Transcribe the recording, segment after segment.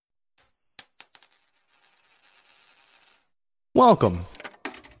Welcome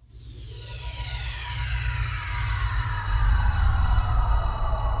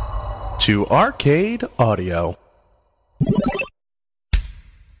to Arcade Audio.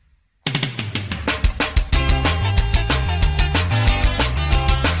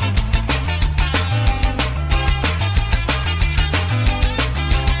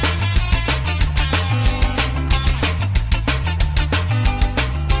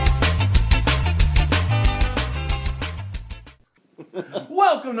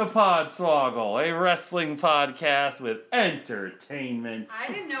 Welcome to Podswoggle, a wrestling podcast with entertainment. I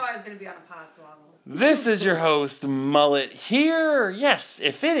didn't know I was going to be on a Podswoggle. This is your host, Mullet, here. Yes,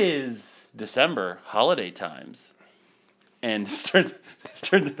 if it is December, holiday times, and it's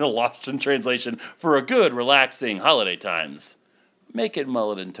turned into Lost in Translation for a good, relaxing holiday times, make it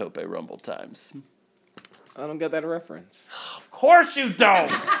Mullet and Tope Rumble times. I don't get that reference. Of course you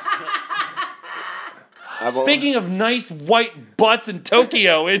don't! Speaking of nice white butts in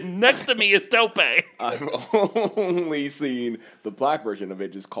Tokyo, and next to me is Tope. I've only seen the black version of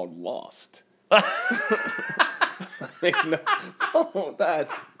it, just called Lost.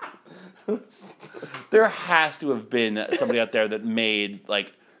 There has to have been somebody out there that made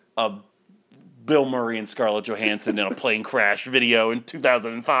like a Bill Murray and Scarlett Johansson in a plane crash video in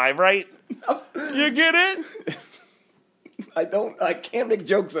 2005, right? You get it? I can't make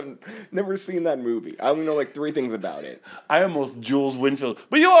jokes. I've never seen that movie. I only know like 3 things about it. I almost Jules Winfield.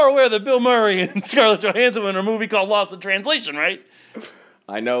 But you are aware that Bill Murray and Scarlett Johansson were in a movie called Lost in Translation, right?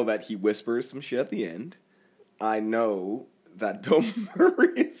 I know that he whispers some shit at the end. I know that Bill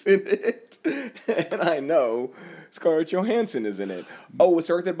Murray is in it. And I know Scarlett Johansson is in it. Oh, it's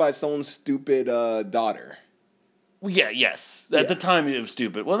directed by someone's stupid daughter. Well, yes. At the time, it was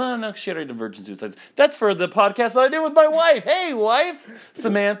stupid. Well, no shit, I Divergent Suicides. That's for the podcast that I did with my wife. Hey, wife!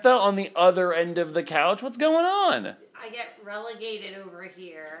 Samantha on the other end of the couch. What's going on? I get relegated over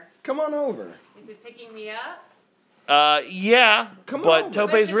here. Come on over. Is it picking me up? Yeah. Come but on.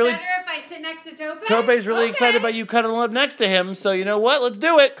 Tope's Is it really... better if I sit next to Tope? Tope's really excited about you cuddling up next to him, so you know what? Let's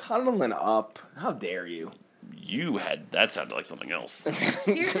do it. Cuddling up. How dare you? That sounded like something else.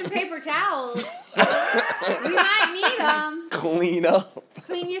 Here's some paper towels. We might need them. Clean up.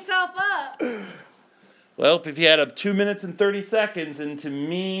 Clean yourself up. Well, if you had 2 minutes and 30 seconds into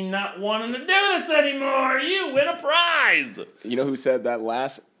me not wanting to do this anymore, you win a prize. You know who said that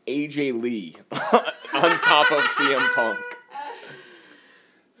last? AJ Lee on top of CM Punk.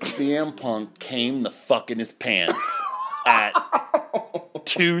 CM Punk came the fuck in his pants at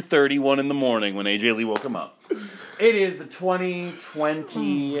 2:31 in the morning when AJ Lee woke him up. It is the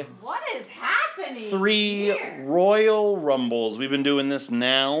 2023 What is happening? Royal Rumbles. We've been doing this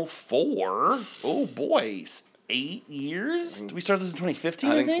now for, 8 years? Did we start this in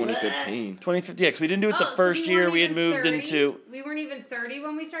 2015, I think? 2015. 2015, yeah, because we didn't do it the first year. We had moved 30? into... We weren't even 30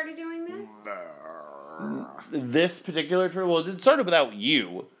 when we started doing this? This particular trip, well, it started without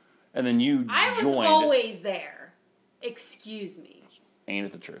you, and then you joined. I was always there. Excuse me. Ain't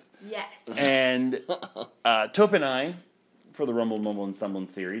it the truth? Yes. And Tope and I, for the Rumble, Mumble, and Stumblin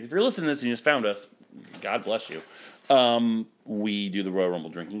series, if you're listening to this and you just found us, God bless you, we do the Royal Rumble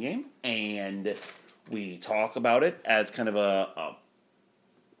drinking game, and we talk about it as kind of a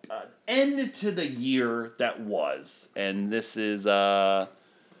end to the year that was. And this is... I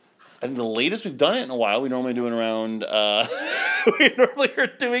think the latest we've done it in a while. We normally do it around... we normally are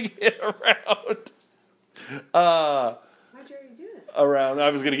doing it around... Why'd you already do it? I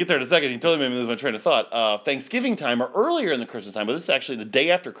was going to get there in a second. You totally made me lose my train of thought. Thanksgiving time or earlier in the Christmas time, but this is actually the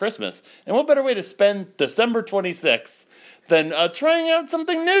day after Christmas. And what better way to spend December 26th than trying out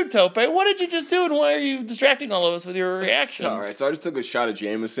something new, Tope? What did you just do, and why are you distracting all of us with your reactions? All right, so I just took a shot of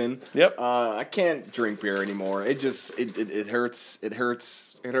Jameson. Yep. I can't drink beer anymore. It just it hurts. It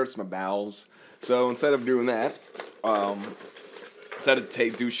hurts my bowels. So instead of doing that, instead of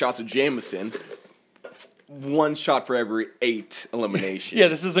do shots of Jameson, 1 shot for every 8 eliminations. Yeah,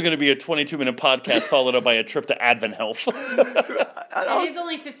 this isn't going to be a 22-minute podcast followed up by a trip to Advent Health. It is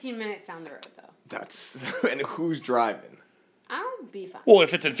only 15 minutes down the road, though. And who's driving? I'll be fine. Well,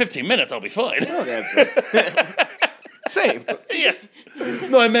 if it's in 15 minutes, I'll be fine. Same. Yeah.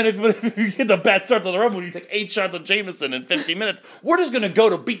 No, I meant if you get the bad start to the Rumble, you take 8 shots of Jameson in 15 minutes, we're just going to go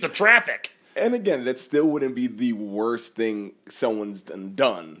to beat the traffic. And again, that still wouldn't be the worst thing someone's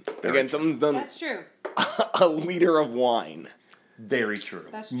done. Again, someone's done That's true. a liter of wine. Very true.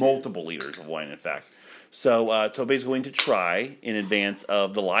 That's true. Multiple liters of wine, in fact. So Tobe's going to try, in advance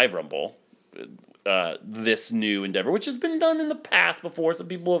of the live Rumble, this new endeavor, which has been done in the past before. Some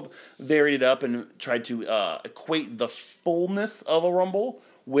people have varied it up and tried to equate the fullness of a Rumble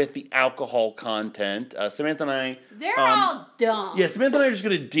with the alcohol content. Samantha and I... They're all dumb. Yeah, Samantha and I are just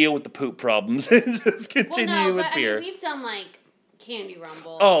going to deal with the poop problems and just continue with beer. I mean, we've done, like, Candy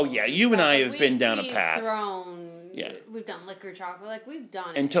Rumble. Oh, yeah, you and I like, have been down a path. We've done liquor chocolate. Like, we've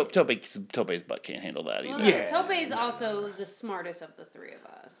done and it. Tope's butt can't handle that either. Well, yeah. Tope's also the smartest of the three of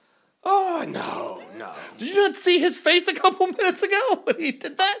us. Oh, no. Did you not see his face a couple minutes ago when he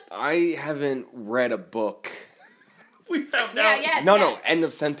did that? I haven't read a book. We found out. Yes, No, end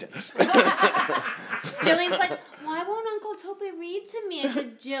of sentence. Jillian's like, why won't Uncle Tope read to me? I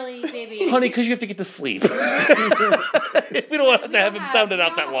said, Jilly, baby. Honey, because you have to get to sleep. We don't want to have him sound it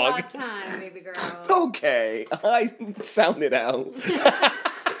out that long. We don't have a lot of time, baby girl. Okay, I sound it out.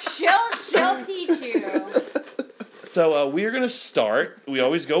 She'll teach you. So we are going to start. We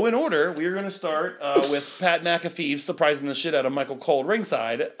always go in order. We are going to start with Pat McAfee surprising the shit out of Michael Cole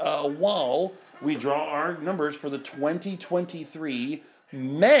ringside while we draw our numbers for the 2023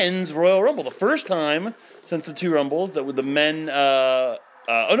 Men's Royal Rumble. The first time since the two Rumbles that with the men... the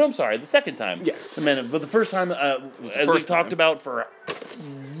second time. Yes. The men, but the first time, as we've talked about for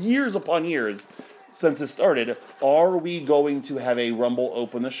years upon years since it started, are we going to have a Rumble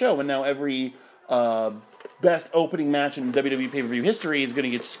open the show? And now every... best opening match in WWE pay-per-view history is going to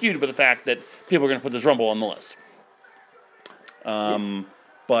get skewed by the fact that people are going to put this Rumble on the list.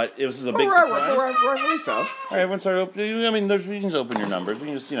 But this is a big surprise. Rightfully so. All right, everyone start opening. I mean, you can just open your numbers. We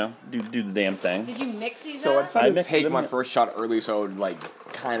can just, do the damn thing. Did you mix these So I up? decided to take my first shot early so I would,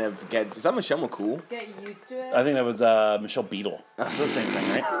 kind of get... Is that Michelle McCool? Get used to it? I think that was Michelle Beadle. The same thing,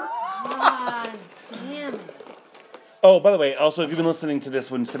 right? God damn it. Oh, by the way, also, if you've been listening to this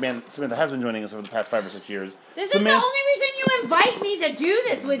when Samantha has been joining us over the past 5 or 6 years... This is the only reason you invite me to do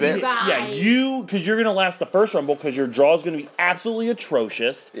this with you guys. Yeah, because you're going to last the first Rumble because your draw is going to be absolutely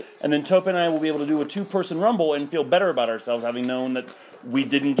atrocious. Yes. And then Tope and I will be able to do a 2-person Rumble and feel better about ourselves having known that we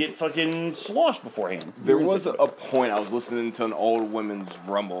didn't get fucking sloshed beforehand. There was a point I was listening to an old women's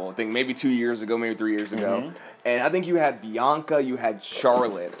Rumble, I think maybe 2 years ago, maybe 3 years ago. Mm-hmm. And I think you had Bianca, you had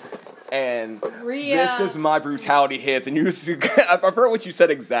Charlotte. And Rhea. This is my brutality hits. And I heard what you said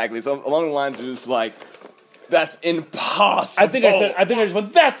exactly. So along the lines of just like, that's impossible. I think I just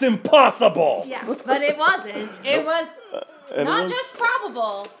went, that's impossible. Yeah, but it wasn't. It was not just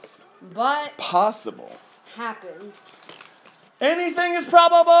probable, but possible. Happened. Anything is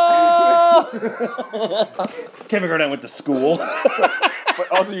probable. Kevin Garnett went to school. But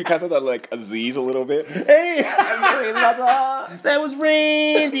also, you kind of thought like Aziz a little bit. That was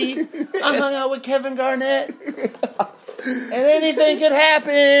Randy. I hung out with Kevin Garnett, and anything could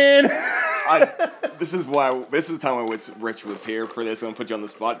happen. This is the time when Rich was here for this. I'm gonna put you on the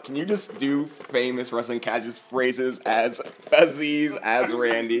spot. Can you just do famous wrestling catches phrases as Aziz, as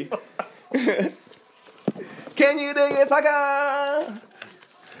Randy? Can you dig it, Taka?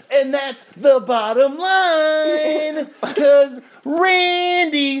 And that's the bottom line, because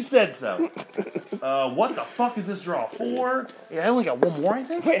Randy said so. What the fuck is this draw? 4? Yeah, I only got one more, I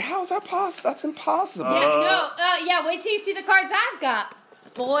think. Wait, how's that possible? That's impossible. Wait till you see the cards I've got,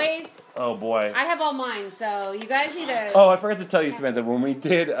 boys. Oh, boy. I have all mine, so you guys need to... Oh, I forgot to tell you, Samantha, when we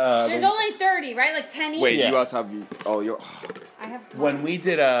did... There's only 30, right? Like 10 each? Wait, you also have... I have... When we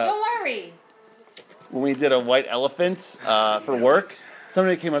did Don't worry. When we did a white elephant for work,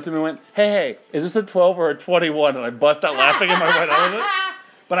 somebody came up to me and went, hey, is this a 12 or a 21? And I bust out laughing at my white elephant.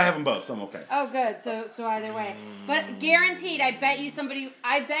 But I have them both, so I'm okay. Oh, good. So either way. But guaranteed, I bet you...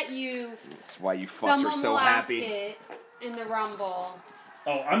 That's why you fucks are so happy. It in the Rumble.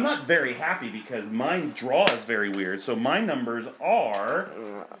 Oh, I'm not very happy because my draw is very weird. So my numbers are...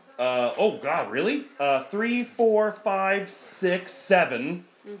 oh, God, really? 3, 4, 5, 6, 7...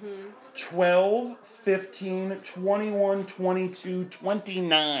 Mm-hmm. 12, 15, 21, 22,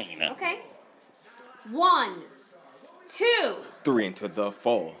 29. Okay. 1, 2. 3 into the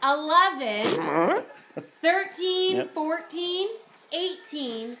fall. 11, 13, 14,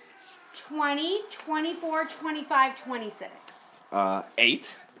 18, 20, 24, 25, 26.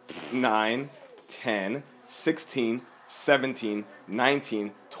 8, 9, 10, 16, 17,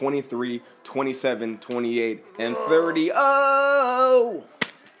 19, 23, 27, 28, and 30. Oh!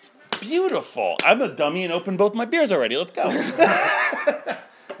 Beautiful. I'm a dummy and opened both my beers already. Let's go.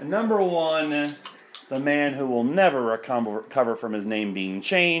 Number 1, the man who will never recover from his name being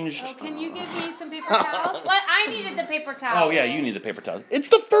changed. Oh, can you give me some paper towels? I needed the paper towels. Oh, yeah, you need the paper towels. It's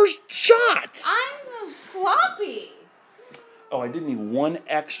the first shot. I'm sloppy. Oh, I did need one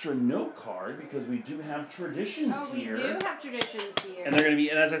extra note card because we do have traditions here. Oh, we do have traditions here. And they're going to be,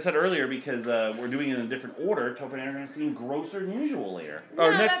 and as I said earlier, because we're doing it in a different order, Tope and I are going to seem grosser than usual later.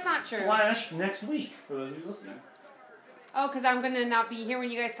 No, that's not true. / next week, for those who's listening. Oh, because I'm going to not be here when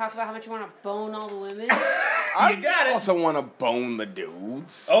you guys talk about how much you want to bone all the women? I also want to bone the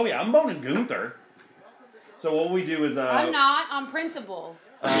dudes. Oh, yeah, I'm boning Gunther. So what we do is... I'm not, on principle.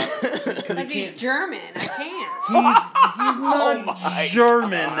 Because he's German. I can't. He's not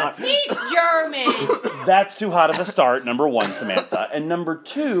German. He's German. That's too hot of a start, number one, Samantha. And number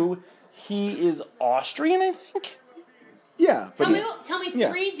two, he is Austrian, I think? Yeah. Tell me three differences. Tell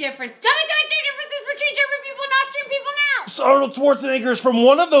me three differences between German people and Austrian people now. So Arnold Schwarzenegger is from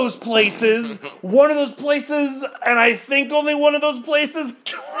one of those places, and I think only one of those places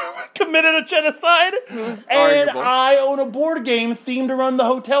committed a genocide. And Arguable. I own a board game themed around the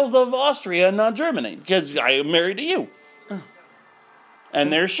hotels of Austria, not Germany, because I am married to you.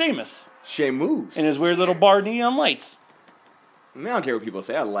 And there's Seamus Shamus. in his weird little bar neon lights. I mean, I don't care what people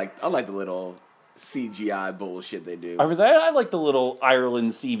say. I like the little CGI bullshit they do. I like the little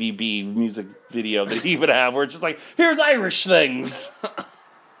Ireland CVB music video that he would have, where it's just like, here's Irish things.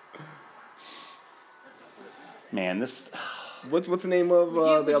 Man, this... What's the name of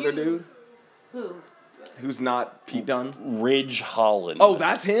the other dude? Who? Who's not Pete Dunne? Ridge Holland. Oh,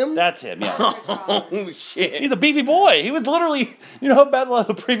 that's him? That's him, yes. Oh, shit. He's a beefy boy. He was literally, you know how bad a lot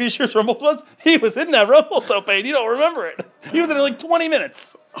of the previous year's Rumbles was? He was in that Rumble, Tope, and you don't remember it. He was in it like 20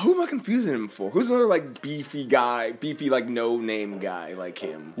 minutes. Who am I confusing him for? Who's another, like, beefy like, no-name guy like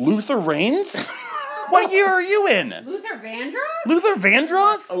him? Luther Reigns? What year are you in? Luther Vandross? Luther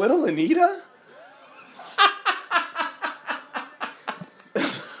Vandross? A little Anita?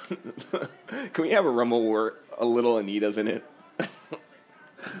 Can we have a Rumble where a little Anita's in it? I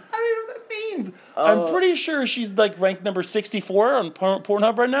don't know what that means. I'm pretty sure she's like ranked number 64 on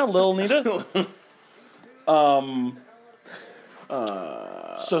Pornhub right now, Lil Anita.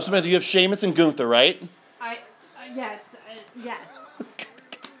 So Samantha, you have Seamus and Gunther, right? Yes.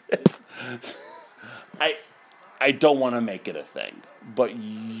 I don't want to make it a thing, but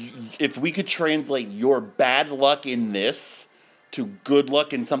if we could translate your bad luck in this to good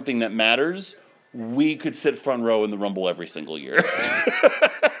luck in something that matters, we could sit front row in the Rumble every single year.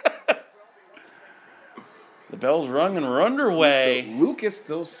 The bell's rung and we're underway. Lucas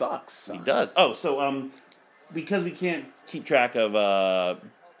still sucks. Son. He does. Oh, so because we can't keep track of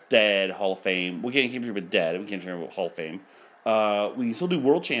Dead Hall of Fame, we can't keep track of Dead. We can't keep track of Hall of Fame. We can still do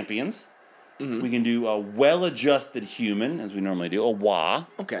World Champions. Mm-hmm. We can do a well-adjusted human, as we normally do, a WA.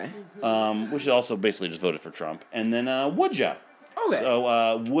 Okay. Which is also basically just voted for Trump. And then would ya? Okay.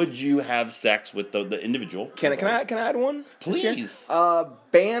 So would you have sex with the individual? Can I add one? Please.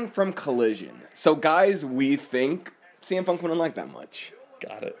 Ban from Collision. So guys, we think CM Punk wouldn't like that much.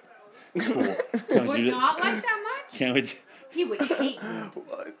 Got it. Cool. Would not like that much? Can't we? He would hate me.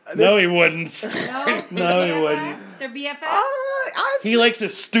 No, he wouldn't. No, he wouldn't. Their BFF? He likes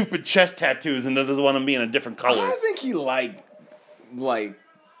his stupid chest tattoos and doesn't want them to be in a different color. I think he like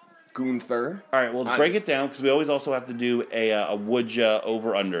Gunther. All right, well, let's break it down because we always also have to do a would ya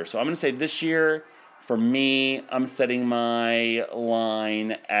over under. So I'm going to say this year, for me, I'm setting my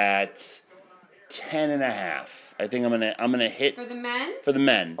line at 10.5. I think I'm gonna hit For the men? for the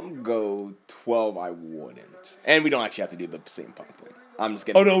men. I'm gonna go 12. I wouldn't, and we don't actually have to do the same Punk thing. I'm just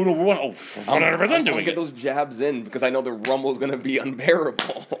getting. Oh no, we're 100% doing get it. those jabs in because I know the Rumble's gonna be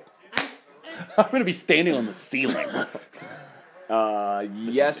unbearable. I'm gonna be standing on the ceiling.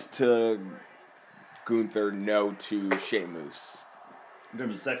 Yes to Gunther, no to Sheamus. In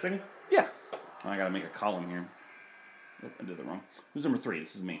terms of sexing, Yeah. I gotta make a column here. Oh, I did it wrong. Who's number 3?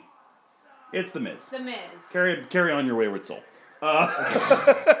 This is me. It's the Miz. The Miz. Carry on your wayward soul. Oh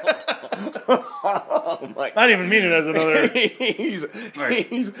my! Not even mean it as another. he's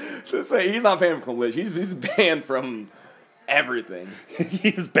not banned from Collision. He's banned from everything.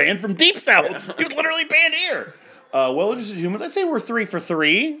 He was banned from Deep South. He was literally banned here. Well-adjusted humans. I'd say we're 3 for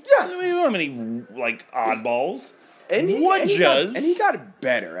 3. Yeah. I mean, we don't have any oddballs. And he got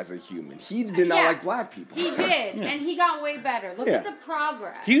better as a human. He did not like black people. He did, and he got way better. Look at the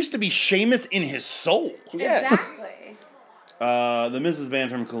progress. He used to be Sheamus in his soul. Yeah. Exactly. The Miz is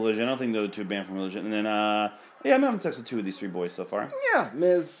banned from Collision. I don't think the other two are banned from Collision. And then, I'm having sex with 2 of these 3 boys so far. Yeah,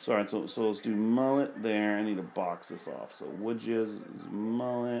 Miz. So let's do mullet there. I need to box this off. So would you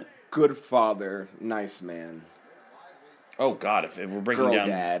mullet? Good father, nice man. Oh God, if we're breaking Girl down,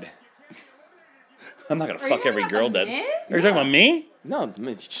 dad. I'm not gonna Are fuck you every talking girl about dad. the Miz? Are you talking about me? No,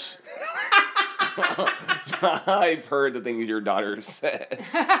 Miz. I've heard the things your daughter said.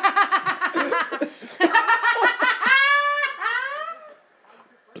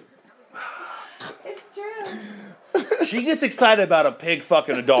 It's true. She gets excited about a pig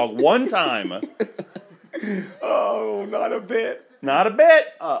fucking a dog one time. Oh, not a bit. Not a bit.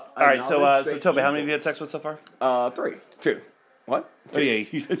 All right, so Toby, how many have you had sex with so far? 3. 2. What? Oh yeah,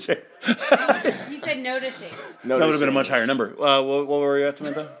 you said Shay. He said no to Shane. That would have been a much higher number. What were you at,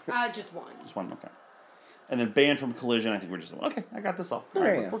 Samantha? Just one. Just one, okay. And then banned from Collision, I think we're just... Okay, I got this all. All Yeah,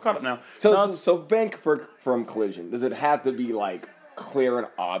 right, yeah. we're caught up now. So banned from Collision. Does it have to be like clear and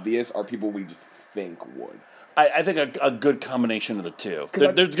obvious, or people we just think would? I think a good combination of the two.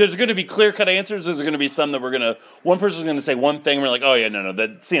 There's going to be clear-cut answers. There's going to be some that we're going to... One person's going to say one thing, and we're like, oh, yeah, no,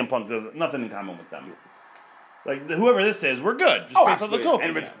 that CM Punk, there's nothing in common with them. Like, whoever this is, we're good. Just based on the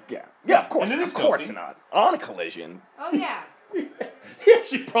Kofi. Yeah, of course. And it is Of course Kofi. not. On Collision. Oh, yeah. He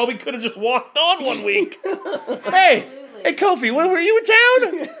actually probably could have just walked on one week. Hey, Kofi, were you in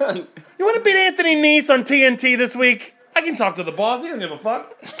town? You want to beat Anthony Nese on TNT this week? I can talk to the boss. He don't give a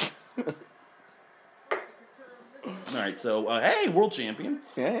fuck. All right, so, hey, world champion.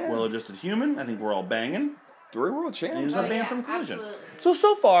 Yeah. Well-adjusted human. I think we're all banging. 3 world And champs. he's not banned from Collision. Absolutely.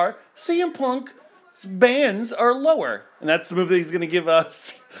 So far, CM Punk's bans are lower. And that's the move that he's going to give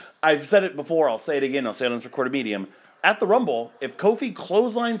us. I've said it before. I'll say it again. I'll say it on this recorded medium. At the Rumble, if Kofi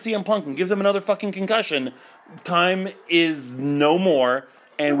clotheslines CM Punk and gives him another fucking concussion, time is no more,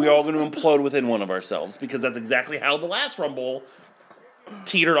 and we're all going to implode within one of ourselves, because that's exactly how the last Rumble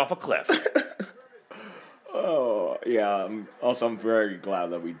teetered off a cliff. Oh, yeah. I'm very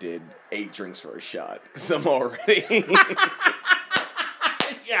glad that we did 8 drinks for a shot. Because I'm already...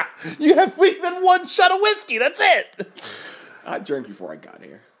 Yeah, we've had one shot of whiskey, that's it. I drank before I got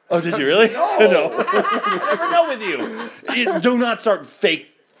here. Oh, did you really? No. I never know with you. Do not start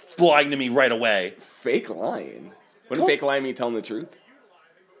fake lying to me right away. Fake lying? Wouldn't fake lying mean telling the truth?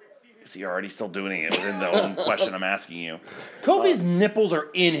 So you're already still doing it within the own question I'm asking you. Kofi's nipples are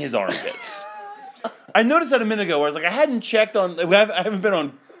in his armpits. I noticed that a minute ago where I was like, I hadn't checked on... I haven't been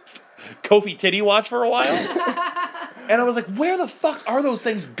on Kofi Titty Watch for a while. And I was like, where the fuck are those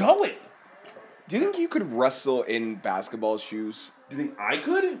things going? Do you think you could wrestle in basketball shoes? Do you think I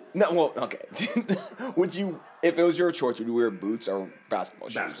could? No, well, okay. Would you, if it was your choice, would you wear boots or basketball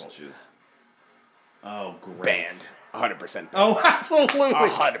shoes? Basketball shoes. Oh, great. Banned. 100%. Oh, absolutely.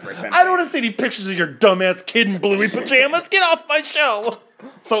 100%. I don't want to see any pictures of your dumbass kid in bluey pajamas. Get off my show.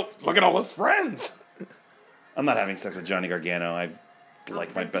 So, look at all his friends. I'm not having sex with Johnny Gargano. I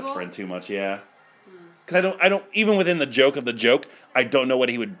like my best Principal? friend too much, yeah. Because I don't, even within the joke of the joke, I don't know what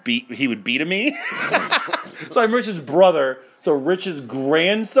he would be to me. So I'm Rich's brother. So Rich's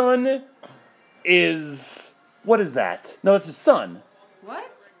grandson is, what is that? No, it's his son.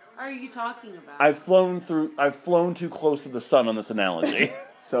 What are you talking about? I've flown too close to the sun on this analogy.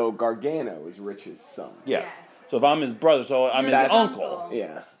 So, Gargano is Rich's son. Yes. Yes. So if I'm his brother, so I'm his You're his uncle. uncle.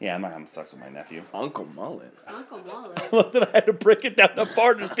 Yeah. Yeah, I'm not having sex with my nephew. Uncle Mullet. Uncle Mullet. Look, that I had to break it down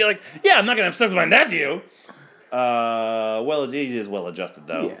apart and just be like, yeah, I'm not gonna have sex with my nephew. Well, he is well adjusted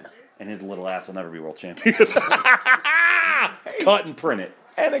though. Yeah. And his little ass will never be world champion. Cut and print it.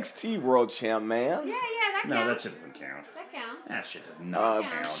 NXT World Champ, man. Yeah, that No, counts. that shit doesn't count. That counts. That shit does not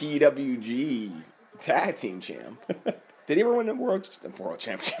count. PWG Tag Team Champ. Did he ever win the World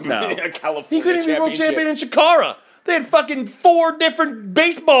Championship? No. California He couldn't even be world champion Championship. in Chikara. They had fucking 4 different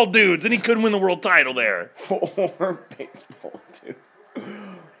baseball dudes, and he couldn't win the world title there. 4 baseball, dude.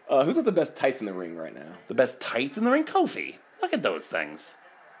 Who's got the best tights in the ring right now? The best tights in the ring? Kofi. Look at those things.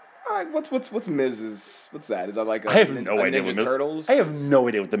 What's Miz's? What's that? Is that like I have no idea Ninja what Miz, Turtles? I have no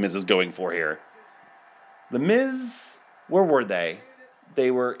idea what the Miz is going for here. The Miz, where were they?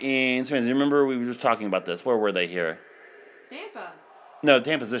 They were in. Do you remember we were just talking about this? Where were they here? Tampa. No,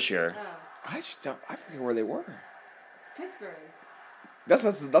 Tampa's this year. Oh. I forget where they were. Pittsburgh.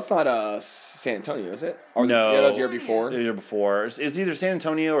 That's not San Antonio, is it? Or No. Yeah, that was the year before. The year before. It's either San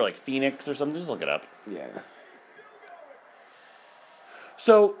Antonio or like Phoenix or something. Just look it up. Yeah.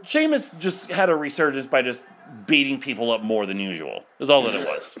 So Sheamus just had a resurgence by just beating people up more than usual. Is all that it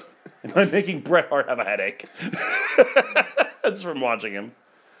was. And by making Bret Hart have a headache. Just from watching him.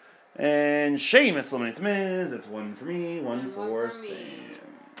 And Sheamus eliminates Miz. That's 1 for me, 1 for for me.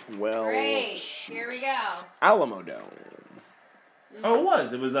 Sam. Well, Great. shoot. Here we go. Alamo Dome. Oh, it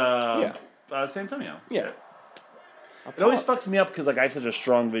was. It was Yeah. San Antonio. Yeah. It always fucks me up because like I have such a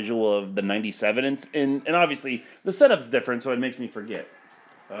strong visual of the '97, and obviously the setup's different, so it makes me forget.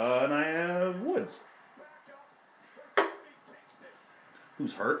 And I have Woods,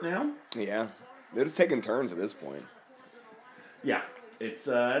 who's hurt now. Yeah. They're just taking turns at this point. Yeah, it's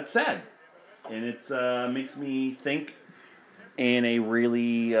sad, and it makes me think in a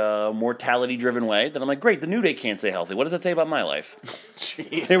really mortality-driven way that I'm like, great, the New Day can't stay healthy. What does that say about my life?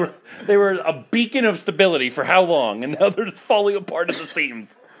 Jeez. They were a beacon of stability for how long, and now they're just falling apart at the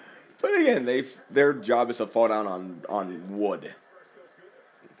seams. But again, their job is to fall down on wood.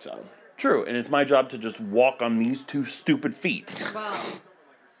 So True, and it's my job to just walk on these two stupid feet. Well,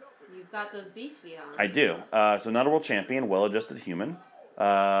 you've got those beast feet on. I do. So not a world champion, well-adjusted human.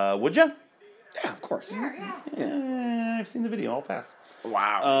 Would ya? yeah, of course. Sure, yeah. Yeah, I've seen the video. I'll pass.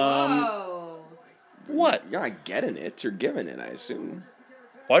 Wow. Whoa. What? You're not getting it. You're giving it, I assume.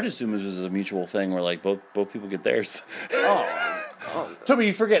 Well, I just assume this is a mutual thing where like both people get theirs. Oh. Toby,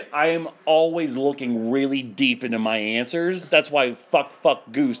 you forget, I am always looking really deep into my answers. That's why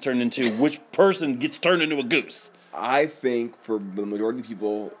fuck goose turned into which person gets turned into a goose. I think for the majority of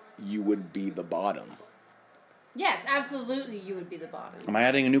people, you would be the bottom. Yes, absolutely, you would be the bottom. Am I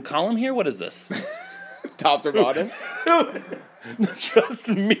adding a new column here? What is this? Tops or bottom? Just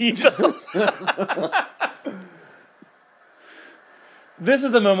me, though. This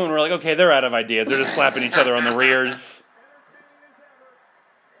is the moment where we're like, okay, they're out of ideas. They're just slapping each other on the rears.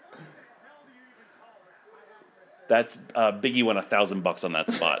 That's Biggie won $1,000 on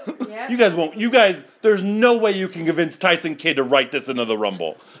that spot. Yep. You guys won't. You guys, there's no way you can convince Tyson Kidd to write this into the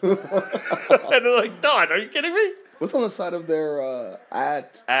Rumble. And they're like, Don, are you kidding me? What's on the side of their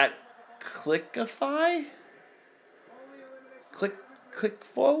At Clickify?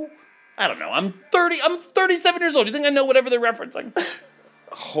 Clickflow? I don't know. I'm 37 years old. You think I know whatever they're referencing?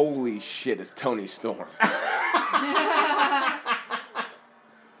 Holy shit, it's Tony Storm.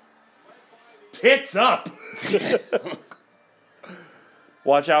 Tits up.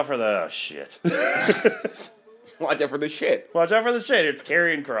 Watch out for the shit. Watch out for the shit. Watch out for the shit. It's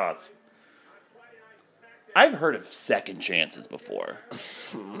Karrion Kross. I've heard of second chances before.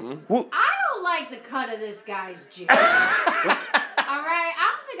 I don't like the cut of this guy's jib. Alright?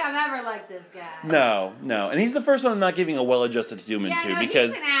 I don't think I've ever liked this guy. No. And he's the first one I'm not giving a well-adjusted human to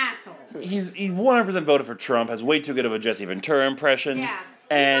because he's an asshole. he's 100% voted for Trump, has way too good of a Jesse Ventura impression. Yeah.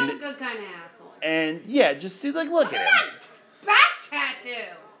 And He's not a good kind of asshole. and yeah, just see like look at him. Back tattoo.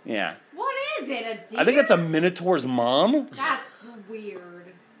 Yeah. What is it? A deer? I think that's a Minotaur's mom. That's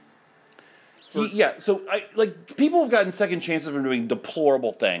weird. So people have gotten second chances for doing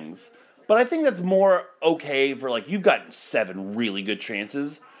deplorable things, but I think that's more okay for like you've gotten 7 really good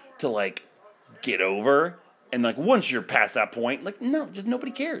chances to like get over, and like once you're past that point, like no, just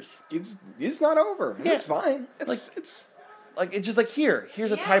nobody cares. It's not over. Yeah. It's fine. It's just like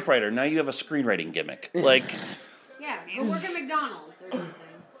here's a Yeah. typewriter. Now you have a screenwriting gimmick. Like, Yeah, go work at McDonald's or something.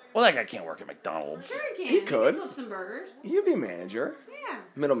 well, that guy can't work at McDonald's. Sure you can. He could. Flip some burgers. You'd be a manager. Yeah.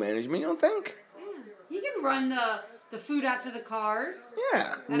 Middle management, you don't think? Yeah. He can run the food out to the cars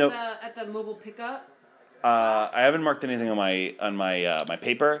Yeah. Nope. at the mobile pickup. I haven't marked anything on my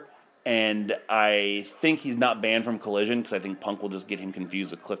paper, and I think he's not banned from Collision because I think Punk will just get him confused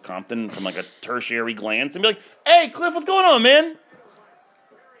with Cliff Compton from like a tertiary glance and be like, "Hey, Cliff, what's going on, man?"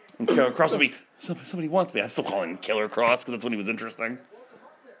 And Killer Cross will be, "Somebody wants me." I'm still calling him Killer Cross because that's when he was interesting.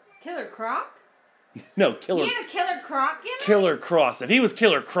 Killer Croc? No, Killer He had a Killer Croc in it? Killer Cross. If he was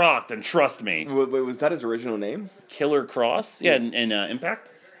Killer Croc, then trust me, Wait, was that his original name? Killer Cross. Yeah, in Impact.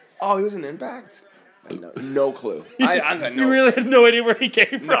 Oh, he was in Impact? No clue. I had no. You really had no idea where he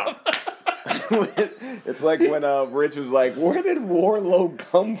came from. It's like when Rich was like, "Where did Warlow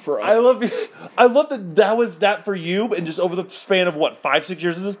come from?" I love that was that for you, and just over the span of what 5-6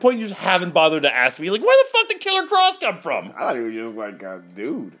 years at this point, you just haven't bothered to ask me like, where the fuck did Killer Cross come from? I thought he was just like a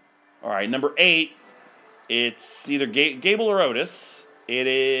dude. All right, number 8, it's either Gable or Otis. It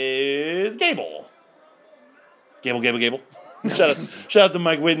is Gable. Gable. shout out to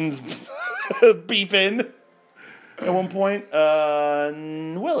Mike Whitten's beeping at one point.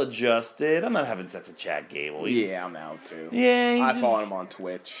 Well adjusted. I'm not having sex with Chad Gable. Yeah, I'm out too. Yeah, I follow him on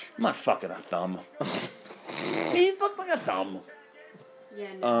Twitch. I'm not fucking a thumb. He looks like a thumb.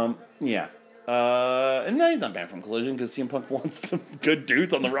 Yeah, no. Yeah. And no, he's not banned from Collision because CM Punk wants some good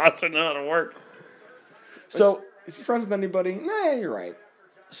dudes on the roster to know how to work. So, Is he friends with anybody? Nah, you're right.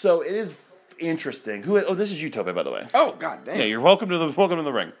 so it is interesting. This is Utopia, by the way. Oh, god damn. Yeah, you're welcome to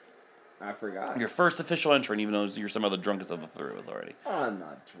the ring. I forgot. Your first official entrant, even though you're somehow the drunkest of the three of us already. I'm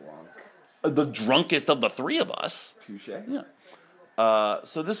not drunk. The drunkest of the three of us. Touche. Yeah.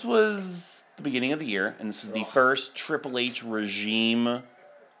 So this was the beginning of the year, and this was the first Triple H regime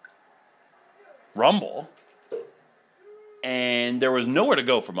Rumble, and there was nowhere to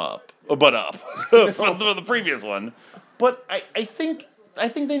go from up for the previous one. But I think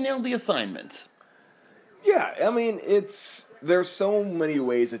they nailed the assignment. Yeah, I mean, there's so many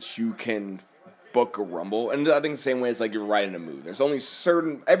ways that you can book a Rumble, and I think the same way it's like you're writing a movie. There's only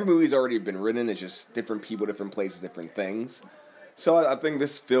every movie's already been written, it's just different people, different places, different things. So I think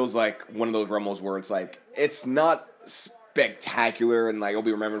this feels like one of those Rumbles where it's like, it's not spectacular and like it'll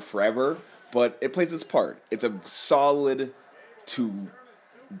be remembered forever, but it plays its part. It's a solid to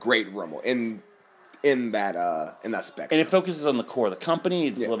great Rumble in that spectrum. And it focuses on the core of the company.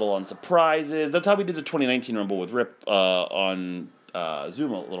 It's a little on surprises. That's how we did the 2019 Rumble with Rip on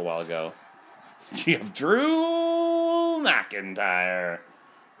Zoom a little while ago. You have Drew McIntyre,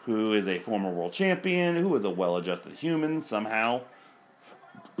 who is a former world champion, who is a well-adjusted human somehow,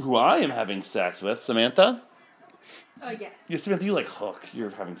 who I am having sex with. Samantha? Yes. Yeah, Samantha, you like Hook.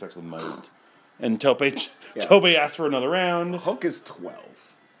 You're having sex with most. And Tope asked for another round. Hook is 12.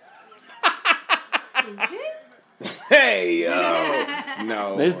 Inches? Hey, yo!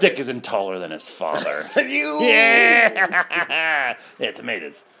 No. His dick isn't taller than his father. You! Yeah! Yeah,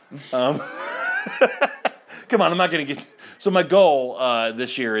 tomatoes. Come on, I'm not going to get... So my goal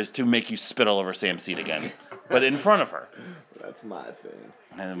this year is to make you spit all over Sam's seat again. But in front of her. That's my thing.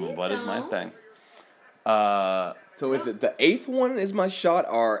 And what is my thing? So is it the 8th one is my shot,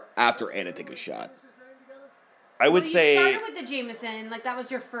 or after Anna take a shot? I would say... You started with the Jameson, like that was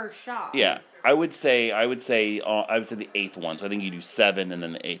your first shot. Yeah, I would say the 8th one. So I think you do 7, and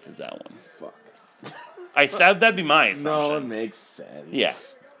then the 8th is that one. Fuck. That'd be my assumption. No, it makes sense. Yeah.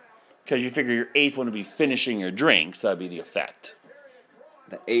 Because you figure your 8th one would be finishing your drink, so that'd be the effect.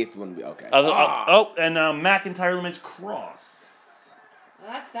 The 8th one would be, okay. And McIntyre limits cross.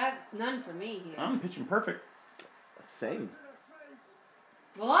 Well, that's none for me here. I'm pitching perfect. Same.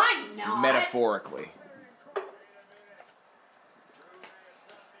 Well, I'm not. Metaphorically.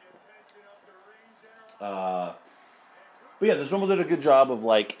 But yeah, this Rumble did a good job of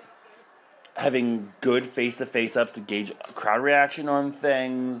like having good face-to-face ups to gauge crowd reaction on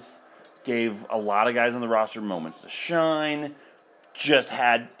things. Gave a lot of guys on the roster moments to shine. Just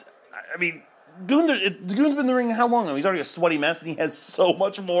had, I mean, Gunther's been in the ring how long now? He's already a sweaty mess, and he has so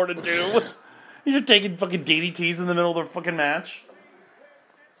much more to do. He's just taking fucking DDTs in the middle of the fucking match.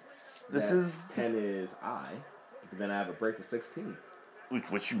 This is 10 is I. Then I have a break to 16.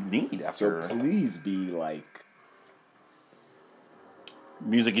 Which you need after. So please be like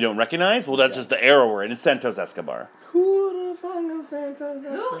music you don't recognize. Well, that's just the era we're in. It's Santos Escobar. Who the fuck is Santos?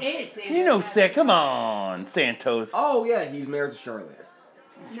 Who is Santos? You know, sick. Come on, Santos. Oh yeah, he's married to Charlotte.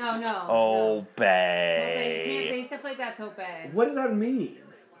 No. Oh, No. babe. You can't say stuff like that, Tope. What does that mean?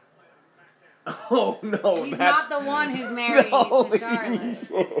 Oh no, He's that's not the one who's married to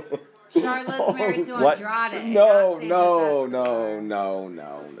Charlotte. Charlotte's married to What? Andrade. No.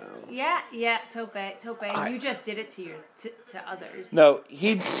 Yeah, Tope, you just did it to others. No,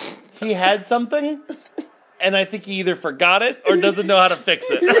 he had something, and I think he either forgot it or doesn't know how to fix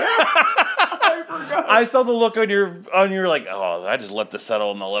it. I forgot. I saw the look on your like, oh, I just let this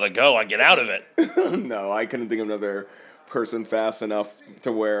settle and I'll let it go. I get out of it. No, I couldn't think of another person fast enough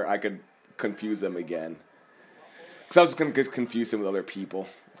to where I could confuse them again. Because I was just going to confuse him with other people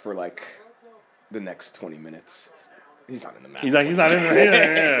for like the next 20 minutes. He's not in the match. He's not in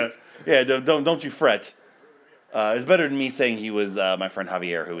the yeah. Don't you fret. It's better than me saying he was my friend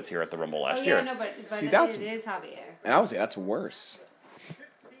Javier, who was here at the Rumble last year. No, but See, it is Javier. And I would say that's worse.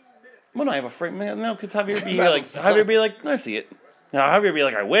 Well, no, I have a friend. No, because Javier be like, I see it. No, Javier be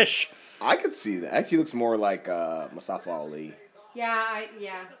like, I wish. I could see that. Actually, looks more like Mustafa Ali. Yeah.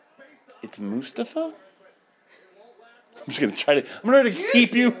 It's Mustafa. I'm just gonna try to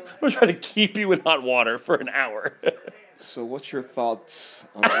keep you. I'm gonna try to keep you in hot water for an hour. So, what's your thoughts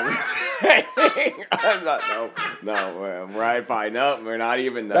on everything? No, right, fine. No, we're not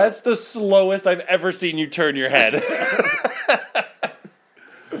even. That's the slowest I've ever seen you turn your head.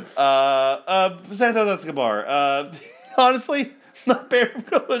 Santos Escobar. Honestly, not bad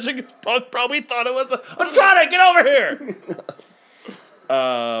collision because probably thought it was Andrade, get over here!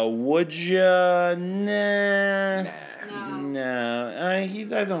 Would ya? Nah. No. I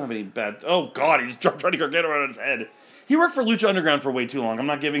don't have any bad... Oh, God, he's trying to get around his head. He worked for Lucha Underground for way too long. I'm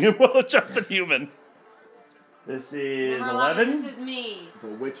not giving him well-adjusted human. This is 11? This is me.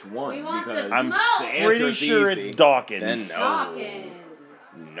 But which one? We want because the I'm smoke. pretty sure easy. it's Dawkins. Then no. Dawkins.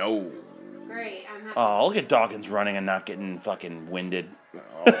 No. Great. I'm happy. Oh, look at Dawkins running and not getting fucking winded.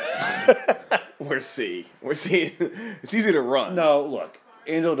 We're C. It's easy to run. No, look.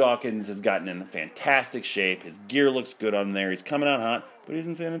 Angelo Dawkins has gotten in fantastic shape. His gear looks good on there. He's coming out hot, but he's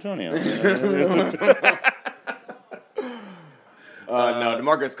in San Antonio. No,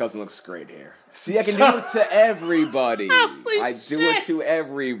 DeMarcus Cousins looks great here. See, I can do it to everybody. I do it to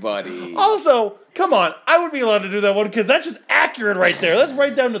everybody. Also, come on. I would be allowed to do that one because that's just accurate right there. That's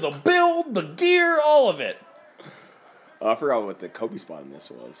right down to the build, the gear, all of it. I forgot what the Kobe spot in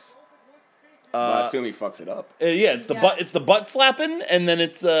this was. But I assume he fucks it up. Yeah, it's the butt slapping, and then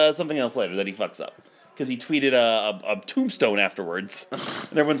it's something else later that he fucks up. Because he tweeted a tombstone afterwards.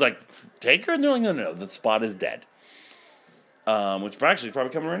 And everyone's like, Taker? And they're like, no, the spot is dead. which actually is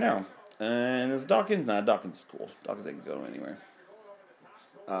probably coming right now. And it's Dawkins. Nah, Dawkins is cool. Dawkins ain't go anywhere.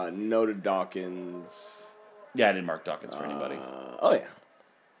 No to Dawkins. Yeah, I didn't mark Dawkins for anybody. Oh, yeah.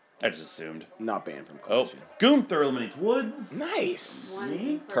 I just assumed. Not banned from Oh, collision. Gunther eliminates Woods. Nice.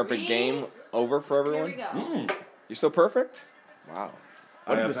 One for Perfect me. game over for Here everyone. we go. You're still perfect? Wow.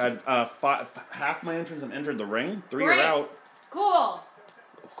 I have had half my entrants have entered the ring. 3 Great. are out. Cool.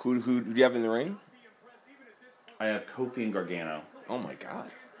 Who do you have in the ring? I have Kofi and Gargano. Oh, my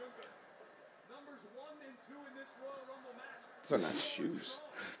God. Those are nice shoes.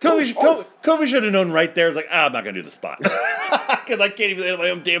 Kofi should have known right there. It's like, I'm not going to do the spot. Because I can't even hit my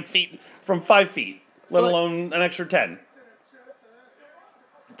own damn feet from 5 feet, let alone an extra 10.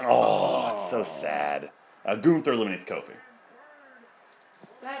 Oh, it's so sad. Gunther eliminates Kofi.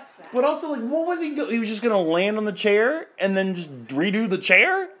 That's sad. But also, like, what was he He was just going to land on the chair and then just redo the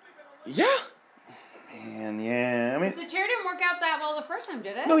chair? Yeah. And yeah, I mean, The chair didn't work out that well the first time,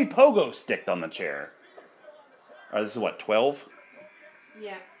 did it? no, he pogo sticked on the chair. All right, this is what, 12?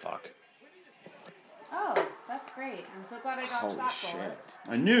 Yeah. Fuck. Oh, that's great. I'm so glad I dodged Holy that shit. bullet.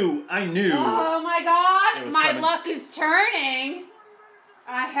 I knew. Oh my It god! was My coming. luck is turning.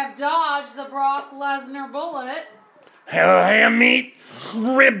 I have dodged the Brock Lesnar bullet. Hell, ham meat,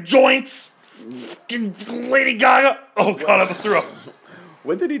 rib joints, fucking Lady Gaga. Oh, God, I'm through.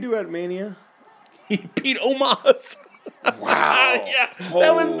 What did he do at Mania? He beat Omos. Wow. Yeah,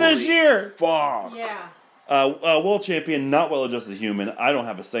 that was this Holy year. Fuck. Yeah. World champion, not well-adjusted human. I don't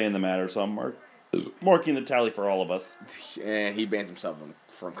have a say in the matter, so I'm marking the tally for all of us. And he bans himself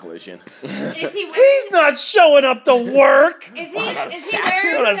from Collision. Is he wearing? He's not showing up to work Is he wearing? on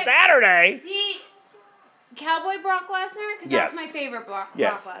a the- Saturday. Is he Cowboy Brock Lesnar? Because Yes. that's my favorite Brock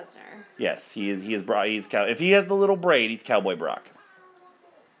Yes. Lesnar. Yes, he is. He is. If he has the little braid, he's Cowboy Brock.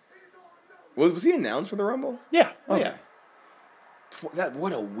 Was he announced for the Rumble? Yeah. Oh yeah.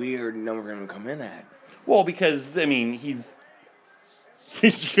 What a weird number for him to come in at. Well, because I mean, he's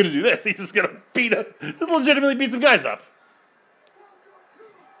just gonna do this. He's just gonna just legitimately beat some guys up.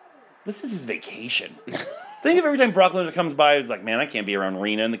 This is his vacation. Think of every time Brock Lesnar comes by, he's like, man, I can't be around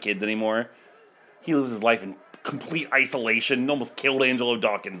Rena and the kids anymore. He lives his life in complete isolation. Almost killed Angelo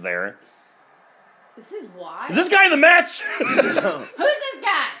Dawkins there. This is why. Is this guy in the match? Who's this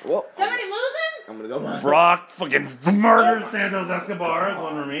guy? Well, Somebody losing? I'm gonna go. Brock fucking murders Santos Escobar. That's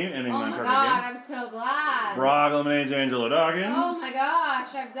one for me. Ending Oh my my perfect god, game. I'm so glad. Brock eliminates Angelo Dawkins. Oh my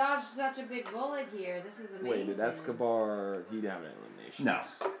gosh, I've dodged such a big bullet here. This is amazing. Wait, did Escobar? He didn't have an elimination.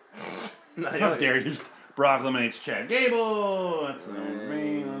 No. How dare you? Brock eliminates Chad Gable. That's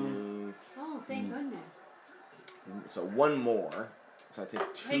me. Oh, thank goodness. So one more. So I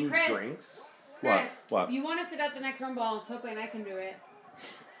take 2 Hey, Chris. drinks. Chris, What? if you want to sit out the next Rumble, I'm hoping I can do it.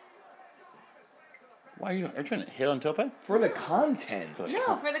 Why are you trying to hit on Tope? For the content. No,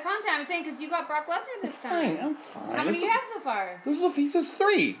 for the content. I'm saying because you got Brock Lesnar this time. I'm fine. How many do you have so far? This is he says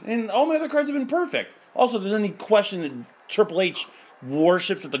 3, and all my other cards have been perfect. Also, if there's any question that Triple H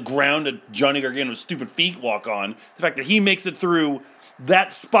worships at the ground that Johnny Gargano's stupid feet walk on, the fact that he makes it through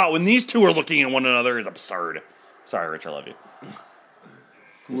that spot when these two are looking at one another is absurd. Sorry, Rich, I love you.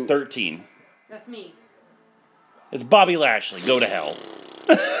 Who's 13? That's me. It's Bobby Lashley. Go to hell.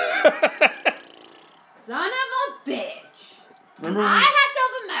 Son of a bitch. Remember I had to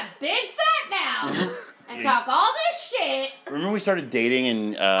open my big fat mouth and talk all this shit. Remember when we started dating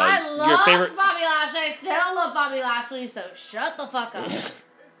and I your love favorite, Bobby Lashley. I still love Bobby Lashley, so shut the fuck up.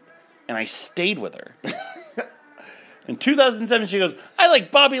 and I stayed with her. In 2007, she goes, I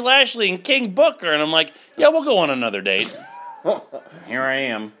like Bobby Lashley and King Booker. And I'm like, yeah, we'll go on another date. Here I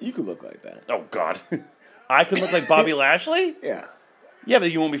am. You could look like that. Oh, God. I could look like Bobby Lashley? Yeah. Yeah,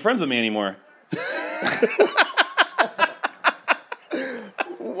 but you won't be friends with me anymore.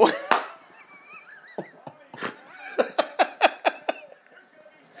 What?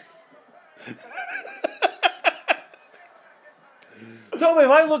 Tell me,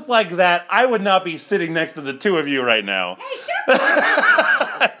 if I looked like that, I would not be sitting next to the two of you right now. Hey, shut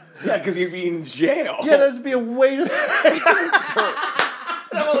up. Yeah, because you'd be in jail. Yeah, that'd be a waste. I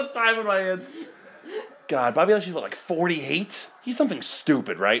have all the time in my hands. God, Bobby Lashley's what, like 48? He's something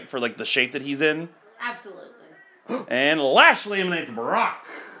stupid, right? For like the shape that he's in. Absolutely. And Lashley eliminates Brock.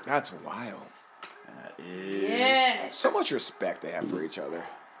 That's wild. That is... Yes. So much respect they have for each other.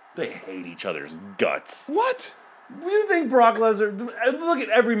 They hate each other's guts. What? Do you think Brock Lesnar... Look at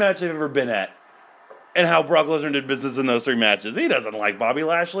every match they've ever been at. And how Brock Lesnar did business in those 3 matches. He doesn't like Bobby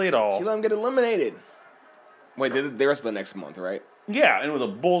Lashley at all. He let him get eliminated. Wait, the rest of the next month, right? Yeah, and it was a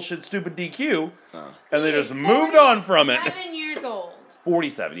bullshit, stupid DQ. Oh. And they just moved on from it. 7 years old.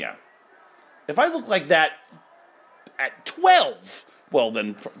 47, yeah. If I look like that at 12. Well,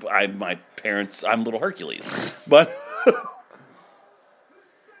 then I'm little Hercules. But this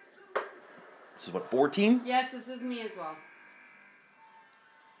is what, 14? Yes, this is me as well.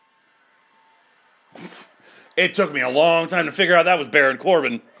 It took me a long time to figure out that was Baron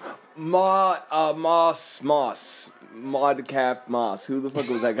Corbin. Modcap Moss. Who the fuck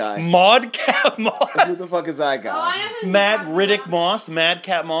was that guy? Modcap Moss. Who the fuck is that guy? Oh, I know who you're Mad talking Riddick about. Moss,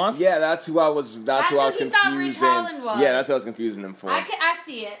 Madcap Moss. Yeah, that's who I was. That's who I was who he thought Ridge confusing. Holland was. Yeah, that's what I was confusing him for. I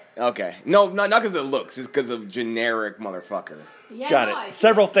see it. Okay, no, not because of looks, just because of generic motherfucker. Yeah, Got no, I it. see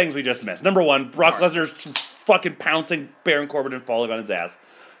Several things we just missed. Number one, Brock Lesnar's fucking pouncing Baron Corbin and falling on his ass.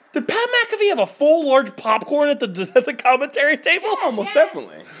 Did Pat McAfee have a full large popcorn at the commentary table? Almost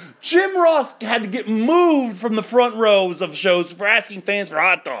definitely. Jim Ross had to get moved from the front rows of shows for asking fans for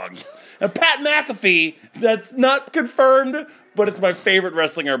hot dogs. And Pat McAfee, that's not confirmed, but it's my favorite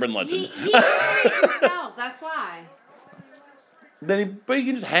wrestling urban legend. He did it himself. That's why. But you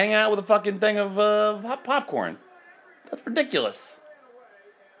can just hang out with a fucking thing of hot popcorn. That's ridiculous.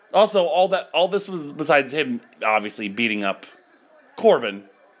 Also, all this was, besides him obviously beating up Corbin,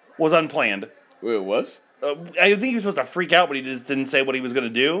 was unplanned. Wait, it was? I think he was supposed to freak out, but he just didn't say what he was going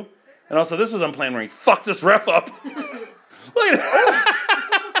to do. And also, this was unplanned where he fucks this ref up. Look at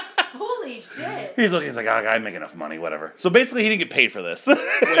Holy shit. He's like, oh, I make enough money, whatever. So basically, he didn't get paid for this.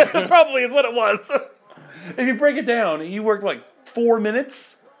 Probably is what it was. If you break it down, he worked like 4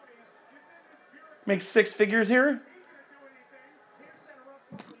 minutes. Makes 6 figures here.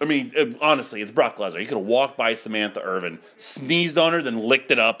 I mean, honestly, it's Brock Lesnar. He could have walked by Samantha Irvin, sneezed on her, then licked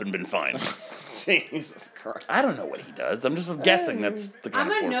it up and been fine. Jesus Christ. I don't know what he does. I'm just guessing that's the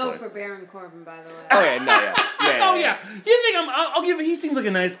kind I'm of a no foreplay. for Baron Corbin, by the way. Oh, yeah, no, yeah. Oh, yeah. You think I'll give it, he seems like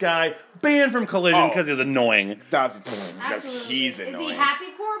a nice guy. Banned from Collision because he's annoying. That's because Absolutely. he's Is annoying. he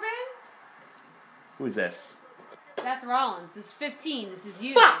happy, Corbin? Who is this? Seth Rollins. This is 15. This is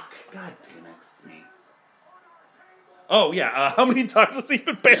you. Fuck! God damn it. It's me. Oh, yeah. How many times has he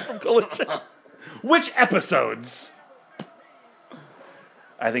been banned from Collision? Which episodes?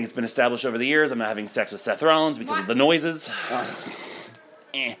 I think it's been established over the years I'm not having sex with Seth Rollins because of the noises. That's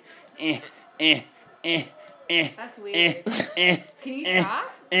weird. Can you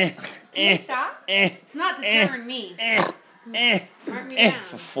stop? Can you stop? It's not to turn me. Mark me down.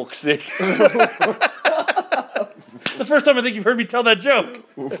 For fuck's sake. The first time I think you've heard me tell that joke.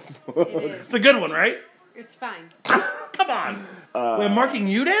 It is. It's a good one, right? It's fine. Come on. Wait, I'm marking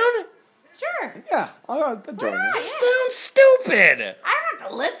you down? Sure. Yeah, I'll join you. You sound stupid. I don't have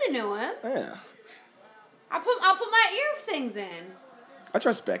to listen to him. Yeah. I'll put my ear things in. I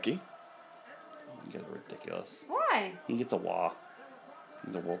trust Becky. You guys are ridiculous. Why? He gets a wah.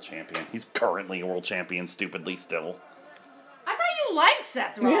 He's a world champion. He's currently a world champion, stupidly still. I thought you liked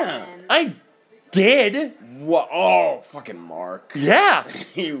Seth Rollins. I did. What? Oh, fucking Mark. Yeah.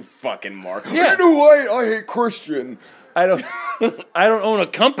 You fucking Mark. Yeah. You know what? I hate Christian. I don't own a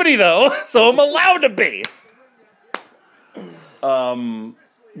company though, so I'm allowed to be.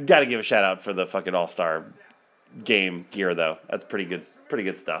 Gotta give a shout out for the fucking All-Star game gear though. That's pretty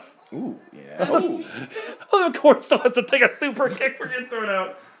good stuff. Ooh, yeah. Ooh. Oh, of course, still has to take a super kick for getting thrown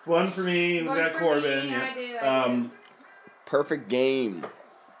out. One for me, and One Jack for Corbin. me, Yeah. I do. Perfect game.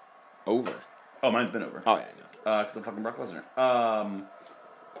 Over. Oh, mine's been over. Oh, yeah, I know. Because I'm fucking Brock Lesnar.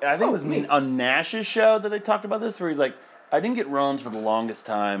 I think it was on Nash's show that they talked about this, where he's like, I didn't get Rollins for the longest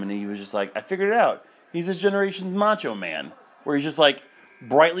time, and he was just like, I figured it out. He's his generation's macho man, where he's just like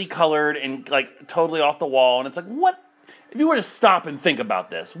brightly colored and like totally off the wall, and it's like, what? If you were to stop and think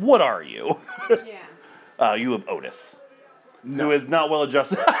about this, what are you? Yeah. You have Otis, who is not well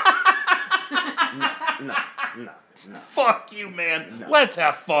adjusted. No. Fuck you, man. Let's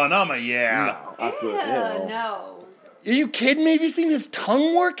have fun. I'm a yeah. Ew, no. Are you kidding me? Have you seen his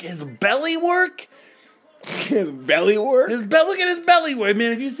tongue work? His belly work? His belly work? Look at his belly work.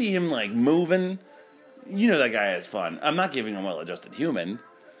 Man, if you see him, like, moving, you know that guy has fun. I'm not giving him a well-adjusted human.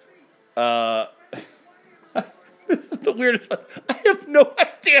 This is the weirdest one. I have no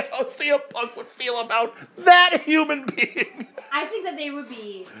idea how CM Punk would feel about that human being. I think that they would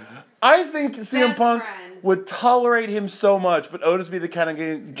be. I think CM Best Punk friends. would tolerate him so much, but Otis be the kind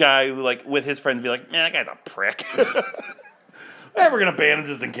of guy who, like, with his friends, be like, man, that guy's a prick. We're going to ban him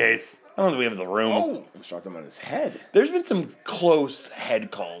just in case. I don't think we have the room. Oh, I'm struck him on his head. There's been some close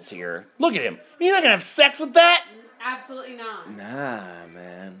head calls here. Look at him. You're not going to have sex with that? Absolutely not. Nah,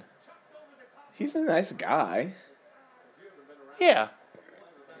 man. He's a nice guy. Yeah.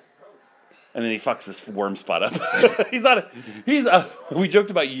 And then he fucks this worm spot up. We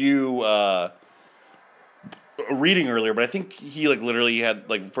joked about you reading earlier, but I think he like literally had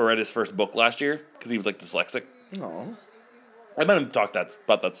like read his first book last year because he was like dyslexic. No, I might have talked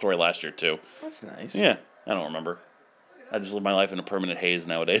about that story last year, too. that's nice. Yeah, I don't remember. I just live my life in a permanent haze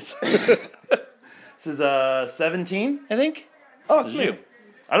nowadays. This is 17, I think. Oh, This it's is you. you.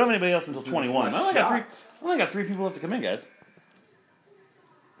 I don't have anybody else until 21. my I shot. only got three people left to come in, guys.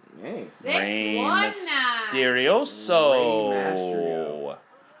 Hey. 619. Mysterioso.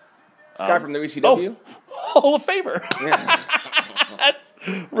 This guy from the WCW. Hall of Famer. Yeah. That's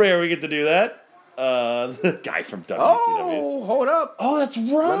rare we get to do that. The guy from WCW. Oh, hold up. Oh, that's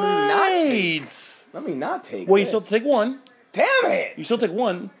right. Let me not take Well, you this. still have to take one. Damn it! You still take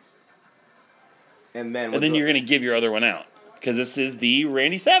one. And then You're going to give your other one out. Because this is the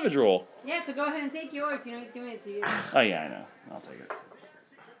Randy Savage rule. Yeah, so go ahead and take yours. You know he's giving it to you. Oh, yeah, I know. I'll take it.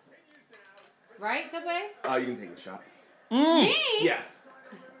 Right, Tope? Oh, you can take the shot. Me? Yeah.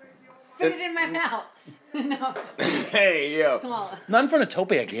 Spit it in my mouth. No, just Hey, yo. swallow. Not in front of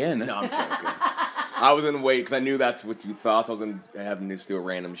Tope again. No, I'm joking. I was in wait because I knew that's what you thought. So I was going to have him just do a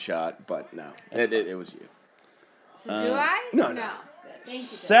random shot, but no, it was you. So do I? no. Good. Thank you.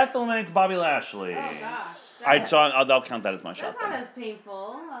 Seth eliminates Bobby Lashley. Oh, gosh. I'll count that as my shot. That's not then. as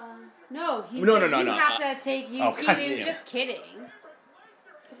painful. No, he No, said no, you no. have to take you. Oh, He God was damn. just kidding.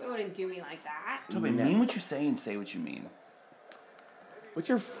 Tope wouldn't do me like that. Tope, mean what you say and say what you mean. What's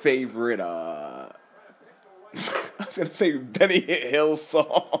your favorite, I was going to say Benny Hill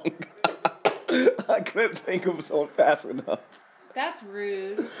song. I couldn't think of someone fast enough. That's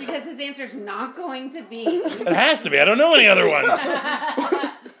rude because his answer's not going to be. It has to be. I don't know any other ones.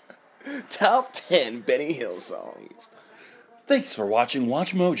 Top 10 Benny Hill songs. Thanks for watching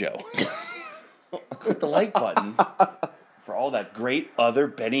Watch Mojo. Click the like button for all that great other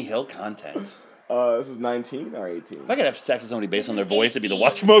Benny Hill content. This is 19 or 18? If I could have sex with somebody based on their This is voice, it'd be the 18.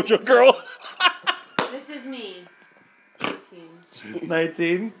 Watch Mojo girl. This is me. 18.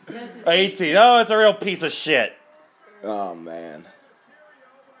 19? This is 18. Oh, it's a real piece of shit. Oh, man.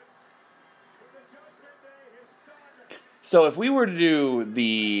 So if we were to do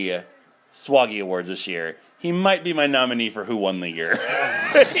the Swaggy Awards this year, he might be my nominee for Who Won the Year.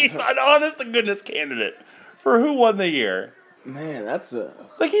 He's an honest-to-goodness candidate for Who Won the Year. Man, that's a...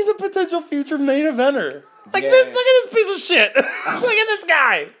 Like, he's a potential future main eventer. Like, Yeah. look at this piece of shit. Look at this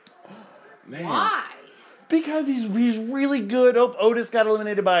guy. Man. Why? Because he's really good. Oh, Otis got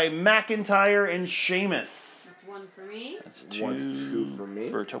eliminated by McIntyre and Sheamus. That's one for me. That's 1-2 for me.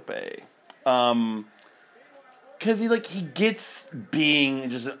 For Tope. Because he gets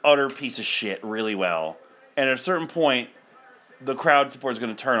being just an utter piece of shit really well. And at a certain point, the crowd support is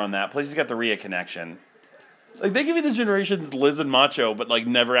going to turn on that. Plus, he's got the Rhea connection. Like, they give you this generation's Liz and Macho, but,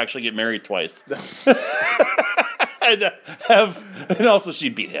 never actually get married twice. And also she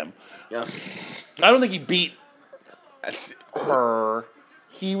beat him. Yeah. I don't think he beat That's... her.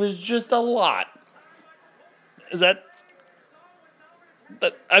 He was just a lot. Is that...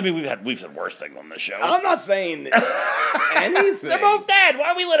 I mean, we've said worse things on this show. I'm not saying anything. They're both dead. Why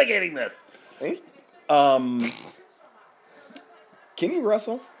are we litigating this? Can he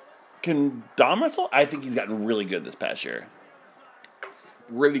wrestle? Can Dom wrestle? I think he's gotten really good this past year.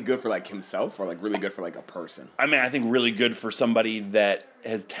 Really good for himself, or really good for a person? I mean, I think really good for somebody that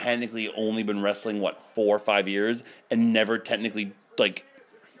has technically only been wrestling 4 or 5 years and never technically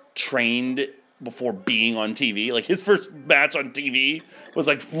trained before being on TV. Like, his first match on TV was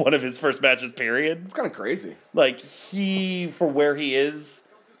one of his first matches, period. It's kind of crazy. For where he is,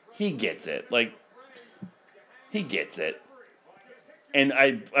 he gets it. He gets it. And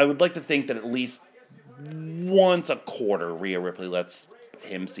I would like to think that at least once a quarter, Rhea Ripley lets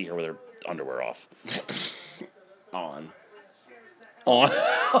him see her with her underwear off. On. All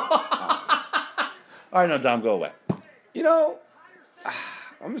right, now, Dom, go away. You know,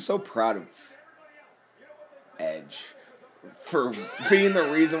 I'm so proud of Edge for being the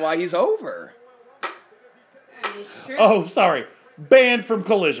reason why he's over. I mean, it's true. Oh, sorry. Banned from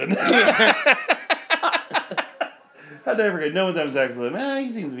Collision. How did I forget? No one's having sex with him.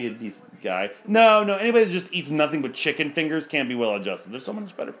 He seems to be a decent guy. No, anybody that just eats nothing but chicken fingers can't be well adjusted. There's so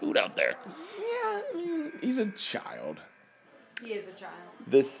much better food out there. Yeah, I mean, he's a child. He is a child.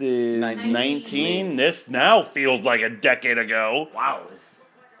 This is 19. 19. This now feels like a decade ago. Wow. It's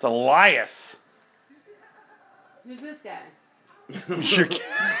Elias. Who's this guy? Sure. Do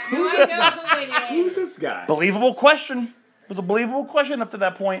I know who it Who's is? this guy? Believable question. It was a believable question up to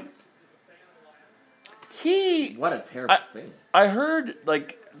that point. What a terrible thing. I heard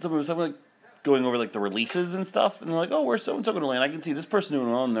someone going over the releases and stuff, and they're like, "Oh, where's so and so going to land? I can see this person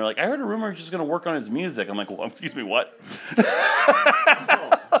doing well." And they're like, "I heard a rumor he's just going to work on his music." I'm like, "Well, excuse me, what?"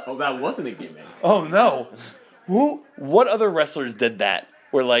 Oh, that wasn't a gimmick. Oh no! What other wrestlers did that?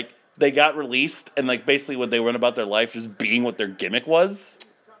 Where they got released and like basically what they went about their life just being what their gimmick was?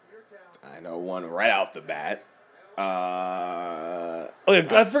 I know one right off the bat. Oh yeah,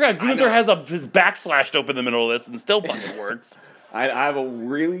 I forgot. Gunther has his back slashed open in the middle of this and still fucking works. I have a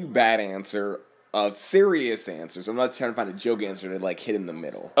really bad answer, a serious answer. So I'm not trying to find a joke answer to like hit in the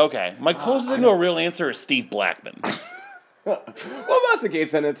middle. Okay, my closest to a real answer is Steve Blackman. Well, if that's the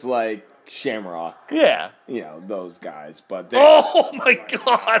case, then it's like Shamrock. Yeah. You know, those guys. But Oh my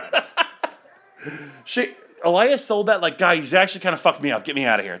god. Elias sold that like, guy, you actually kind of fucked me up. Get me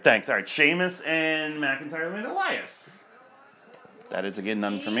out of here. Thanks. All right, Sheamus and McIntyre eliminated Elias. That is again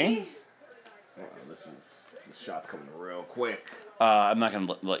none for me. Oh, this shot's coming real quick. I'm not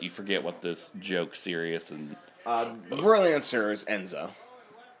gonna let you forget what this joke serious and. The real answer is Enzo.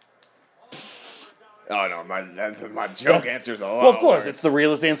 Oh no, my joke answer is a lot. Well, of course, worse. it's the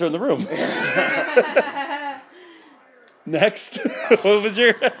realest answer in the room. Next, what was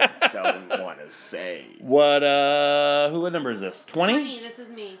your? Don't want to say. What number is this? 20? This is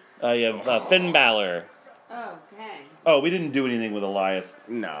me. You have Finn Balor. Oh, dang. Oh, we didn't do anything with Elias.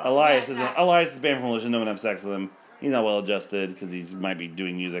 No. Elias Yeah, is banned from Religion. No one have sex with him. He's not well adjusted because he might be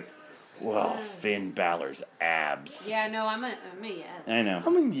doing music. Well, Finn Balor's abs. Yeah, no, I'm a yes. I know. I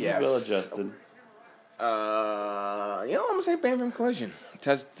mean, yes. He's well adjusted. I'm gonna say ban from Collision.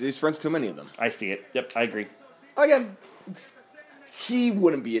 He's friends too many of them. I see it. Yep, I agree. Again, he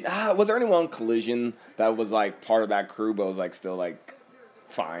wouldn't be it. Was there anyone on Collision that was like part of that crew, but was like still like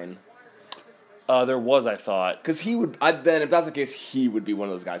fine? There was, I thought. Because he would. Then if that's the case, he would be one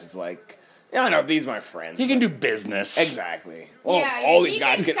of those guys that's like, yeah, I know these are my friends. He can do business. Exactly. Well, Yeah, all he these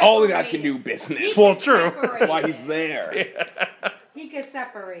guys can all these guys separate. can do business. Well, true. That's why he's there. He could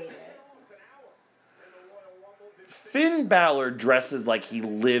separate it. Finn Balor dresses like he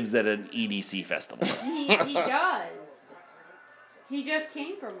lives at an EDC festival. He does. He just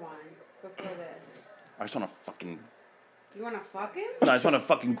came from one before this. I just want to fucking... You want to fuck him? No, I just want to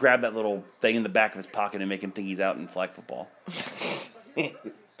fucking grab that little thing in the back of his pocket and make him think he's out in flag football.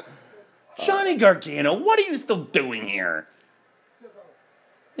 Johnny Gargano, what are you still doing here?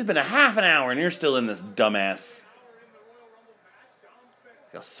 It's been a half an hour and you're still in this dumbass.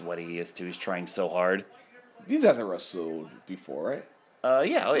 Look how sweaty he is too. He's trying so hard. These guys have wrestled before, right?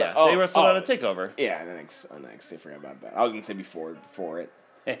 Yeah. Oh, They wrestled oh. on a takeover. Yeah, NXT. Forgot about that. I was gonna say before it.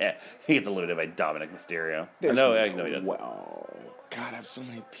 He gets eliminated by Dominic Mysterio. There's No, he doesn't. Well, God, I have so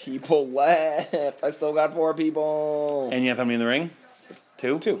many people left. I still got 4 people. And you have how many in the ring?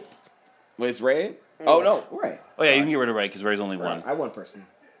 2? 2. Wait, it's Ray? Oh no, Ray. Oh yeah, you can get rid of Ray because Ray's only one. I one person.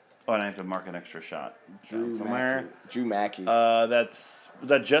 Oh, and I have to mark an extra shot. Drew somewhere. Mackey. Drew Mackey. Was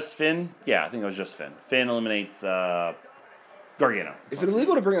that just Finn? Yeah, I think it was just Finn. Finn eliminates Gargano. Is it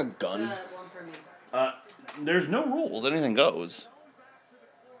illegal to bring a gun? One for me. There's no rules. Anything goes.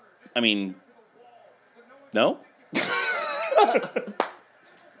 I mean, no? This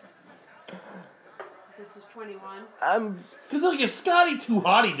is 21. Because look, if Scotty Too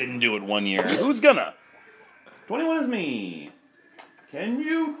Hottie didn't do it one year, who's gonna? 21 is me. Can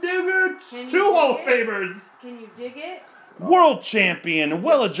you dig it? Can you 2 dig Hall of it? Famers. Can you dig it? World champion,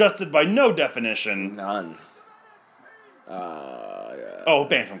 well adjusted by no definition. None. Oh,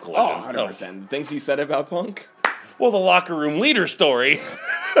 banned from Oh, Collision. 100%. Things he said about Punk? Well, the locker room leader story.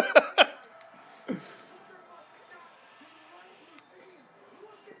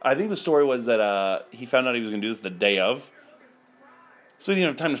 I think the story was that he found out he was going to do this the day of, so he didn't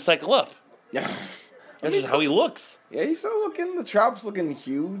have time to cycle up. Yeah. That's just how he looks. Yeah, he's still looking, the chop's looking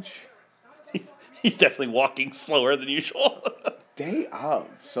huge. He's definitely walking slower than usual. Day of.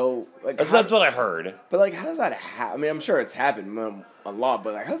 So, like, That's what I heard. But, like, how does that happen? I mean, I'm sure it's happened a lot,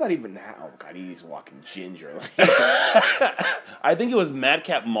 but, like, how does that even happen? Oh, God, he's walking gingerly. I think it was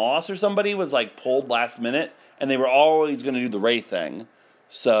Madcap Moss or somebody was, like, pulled last minute, and they were always going to do the Ray thing.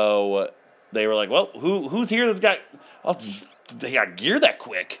 So they were like, well, who's here that's got... Oh, they got gear that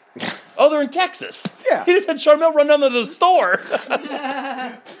quick. Oh, they're in Texas. Yeah. He just had Charmel run down to the store.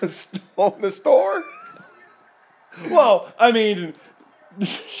 The store? Well, I mean... you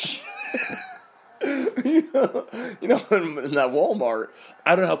know, in that Walmart.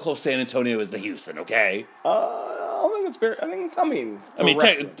 I don't know how close San Antonio is to Houston, okay? I don't think it's very...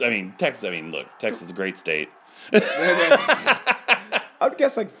 Texas, look, Texas is a great state. I would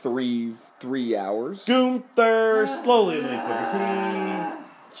guess like 3 hours. Gunther, slowly make Booker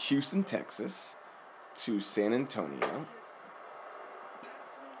T. Houston, Texas to San Antonio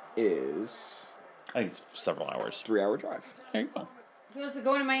is... I think it's several hours. 3-hour drive. There you go. Who wants to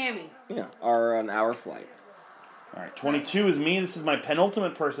go to Miami? Yeah, or an hour flight. All right, 22 is me. This is my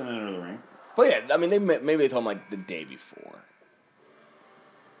penultimate person to enter the ring. But yeah, I mean, maybe they told him like the day before.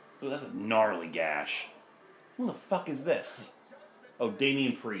 Ooh, that's a gnarly gash. Who the fuck is this? Oh,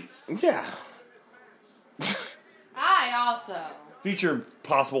 Damian Priest. Yeah. I also Future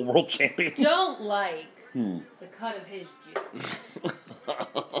possible world champion. don't like the cut of his jib.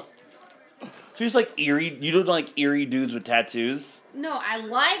 So just like eerie. You don't like eerie dudes with tattoos? No, I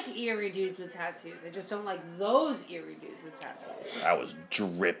like eerie dudes with tattoos. I just don't like those eerie dudes with tattoos. I was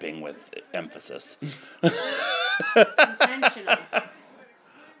dripping with emphasis. Intentional.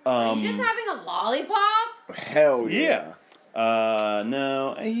 Are you just having a lollipop? Hell yeah.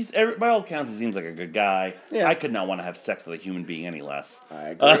 No, by all accounts, he seems like a good guy. Yeah. I could not want to have sex with a human being any less. I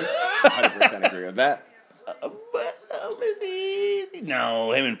agree. 100% agree with that. Well, is he?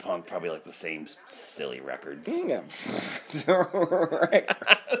 No, him and Punk probably like the same silly records. Yeah. Right.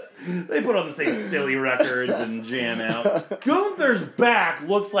 They put on the same silly records and jam out. Gunther's back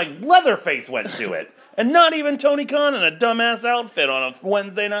looks like Leatherface went to it. And not even Tony Khan in a dumbass outfit on a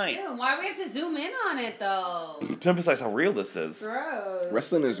Wednesday night. Ew, why do we have to zoom in on it, though? To emphasize how real this is. Gross.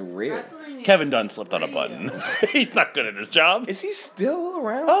 Wrestling is real. Wrestling is Kevin Dunn slipped on a real. button. He's not good at his job. Is he still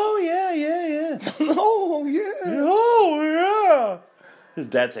around? Oh, yeah. Oh, yeah. Oh, yeah. His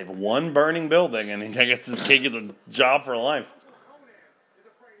dad saved one burning building, and I guess his kid gets a job for life.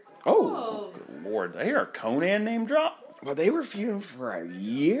 Oh. Oh. Lord, I hear a Conan name drop? Well, they were feuding for a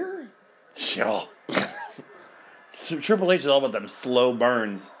year? Sure. Triple H is all about them slow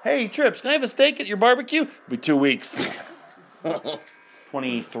burns. Hey, Trips, can I have a steak at your barbecue? It'll be 2 weeks.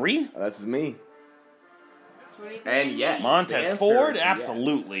 23? That's me. 23? And yes. Montez the answer Ford? is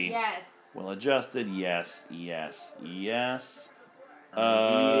Absolutely. Yes. Well adjusted, yes. He's friends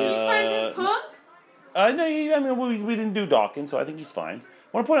with Punk? No, we didn't do Dawkins, so I think he's fine.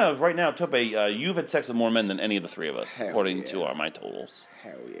 I want to point out right now, Tope, you've had sex with more men than any of the three of us, Hell according yeah. to my totals.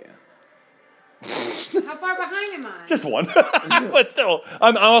 Hell yeah. How far behind am I? Just one. But still,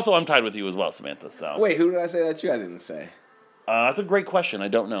 I'm tied with you as well, Samantha, so. Wait, who did I say that you? I didn't say. That's a great question. I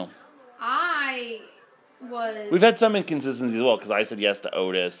don't know. I was... We've had some inconsistencies as well, because I said yes to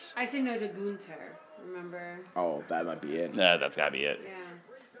Otis. I said no to Gunther, remember? Oh, that might be it. Nah, that's gotta be it.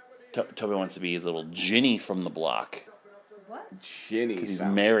 Yeah. Toby wants to be his little Ginny from the block. What? Ginny Because he's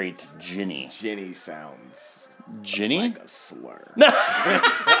sounds- married to Ginny. Ginny sounds Ginny? like a slur.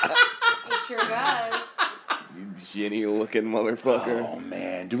 It sure does. You Ginny-looking motherfucker. Oh,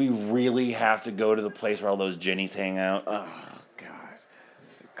 man. Do we really have to go to the place where all those Ginnies hang out? Oh, God.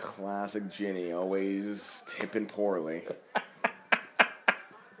 Classic Ginny, always tipping poorly.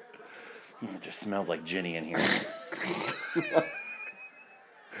 It just smells like Ginny in here.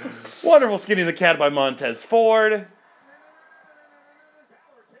 Wonderful Skinny the Cat by Montez Ford.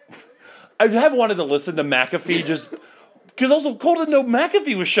 I have wanted to listen to McAfee just... Because also Cole didn't know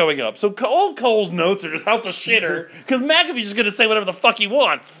McAfee was showing up. So all Cole's notes are just out the shitter. Because McAfee's just going to say whatever the fuck he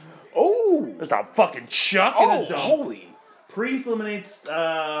wants. Oh! Just a fucking chuck in Oh, a dump. holy. Priest eliminates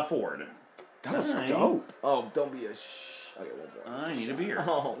Ford. That was Nice. dope. Oh, don't be a Okay, one more. I need a beer.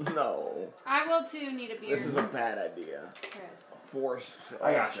 Oh, no. I will too need a beer. This is a bad idea. Chris. Force.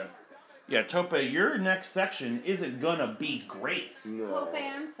 I gotcha. Yeah, Tope, your next section isn't gonna be great. No. Tope,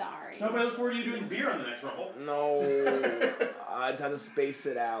 I'm sorry. Tope, I look forward to you doing beer on the next Rumble. No. I had to space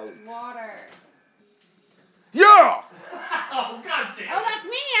it out. Water. Yeah! Oh, god damn. Oh, that's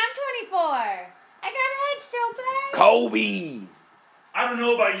me. I'm 24. I got edge, Tope. Kobe! I don't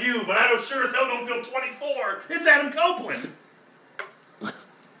know about you, but I don't sure as hell don't feel 24. It's Adam Copeland.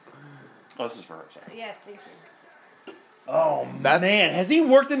 Oh, this is for her, sorry. Yes, thank you. Oh, That's- man. Has he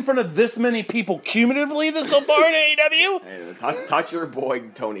worked in front of this many people cumulatively this so far in AEW? Hey, touch your boy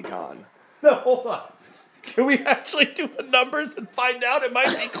Tony Khan. No, hold on. Can we actually do the numbers and find out? It might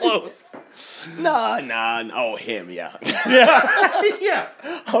be close. Nah. Oh, him, yeah. Yeah. Yeah.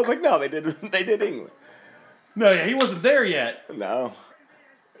 I was like, no, they did England. No, yeah, he wasn't there yet. No.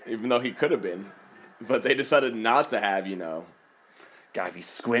 Even though he could have been. But they decided not to have, God, if you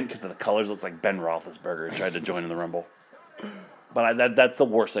squint because of the colors, looks like Ben Roethlisberger and tried to join in the Rumble. But that's the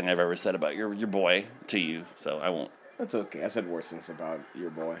worst thing I've ever said about your boy to you, so I won't. That's okay. I said worse things about your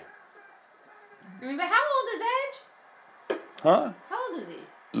boy. I mean, but how old is Edge? Huh? How old is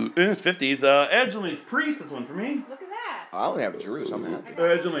he? In his 50s. Edge eliminates Priest, that's one for me. Look at that. I only have Drew, so I'm happy.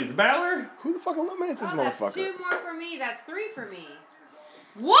 Edge eliminates Balor. Who the fuck eliminates this Oh, that's motherfucker? 2 more for me. That's 3 for me.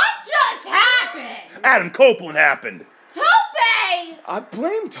 What just happened? Adam Copeland happened. Tope! I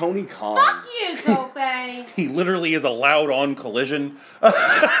blame Tony Khan. Fuck you, Tope. He literally is allowed on Collision.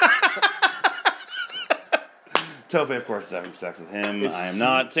 Tope, of course, is having sex with him. I am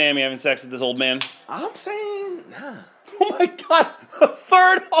not. Sam, you having sex with this old man? I'm saying, nah. Oh my god, a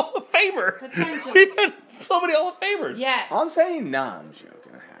third Hall of Famer. Potential. We've had so many Hall of Famers. Yes. I'm saying, nah, I'm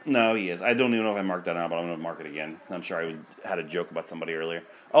joking. I No, he is. I don't even know if I marked that out, but I'm going to mark it again. I'm sure I had a joke about somebody earlier.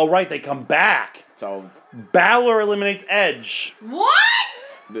 Oh, right, they come back. So Balor eliminates Edge. What?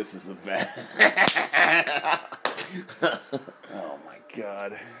 this is the best. Oh, my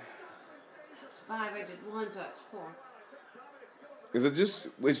God. 5, I did 1, so it's 4.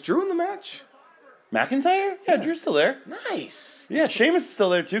 Was Drew in the match? McIntyre? Yeah, Drew's still there. Nice. Yeah, Sheamus is still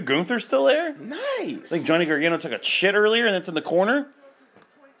there, too. Gunther's still there. Nice. I think Johnny Gargano took a shit earlier, and it's in the corner.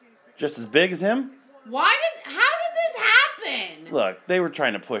 Just as big as him. How did this happen? Look, they were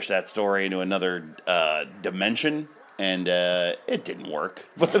trying to push that story into another dimension, and it didn't work.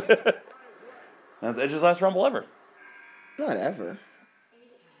 That's Edge's last Rumble ever. Not ever.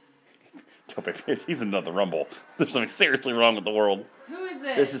 He's another Rumble. There's something seriously wrong with the world. Who is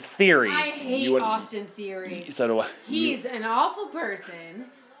this? This is Theory. I hate Austin Theory. So do I. He's an awful person.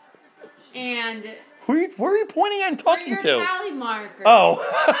 And Where are you pointing at and talking your to? tally marker. Oh,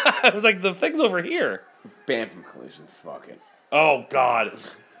 I was like, the thing's over here. Bantam Collision. Fuck it. Oh, God.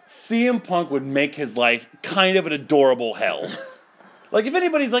 CM Punk would make his life kind of an adorable hell. Like, if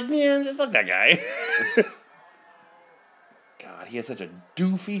anybody's like, man, fuck that guy. God, he has such a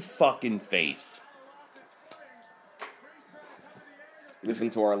doofy fucking face. Listen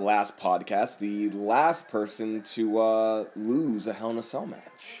to our last podcast. The last person to lose a Hell in a Cell match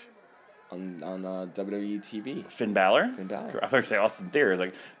on WWE TV. Finn Balor? Finn Balor. I thought you were saying Austin Theory.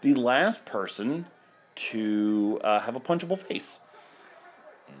 Like, the last person to have a punchable face.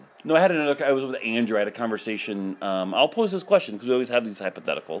 No, I was with Andrew. I had a conversation. I'll pose this question because we always have these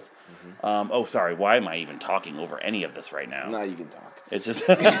hypotheticals. Mm-hmm. Sorry. Why am I even talking over any of this right now? No, you can talk. It's just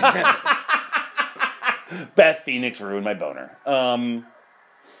Beth Phoenix ruined my boner.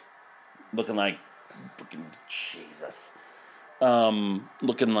 Looking like freaking Jesus.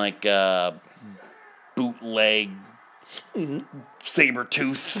 Looking like bootleg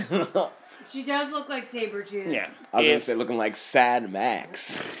Sabretooth. She does look like Sabretooth. Yeah. I was going to say looking like Sad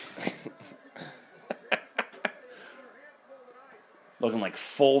Max. Looking like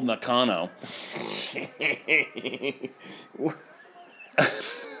full Nakano.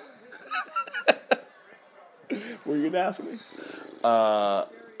 Were you going to ask me?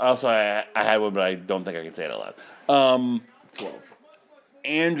 Also, I had one, but I don't think I can say it out loud. 12.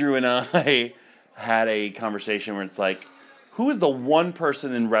 Andrew and I had a conversation where it's like, who is the one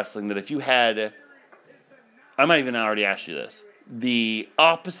person in wrestling that if you had, I might even already ask you this, the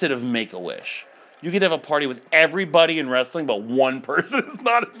opposite of Make-A-Wish. You could have a party with everybody in wrestling, but one person is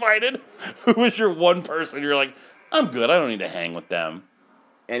not invited. Who is your one person? You're like, I'm good. I don't need to hang with them.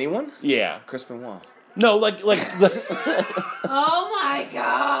 Anyone? Yeah. Chris Benoit. No, like. Oh my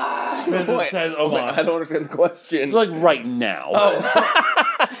God. It says Omos. I don't understand the question. Like right now.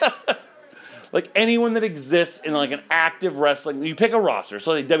 Oh. Like anyone that exists in like an active wrestling, you pick a roster.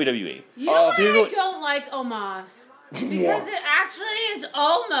 So like WWE. You know why so I don't like Omos? Because it actually is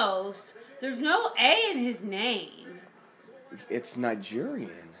almost. There's no A in his name. It's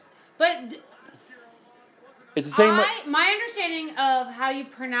Nigerian. But It's the same. my understanding of how you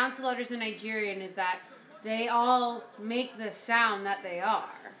pronounce the letters in Nigerian is that they all make the sound that they are.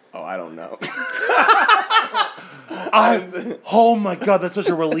 Oh, I don't know. Oh my God, that's such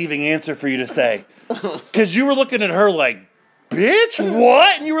a relieving answer for you to say. Because you were looking at her like, bitch,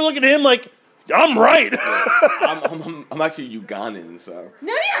 what? And you were looking at him like, I'm right. I'm actually Ugandan, so.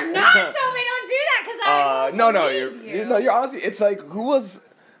 No, you're not. Tell me don't do that because I won't believe you. You're honestly. It's like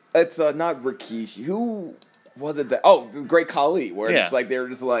it's not Rikishi. Who was it that? Oh, the Great Khali. Where it's like they were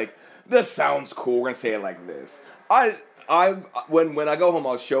just like, this sounds cool. We're gonna say it like this. When I go home,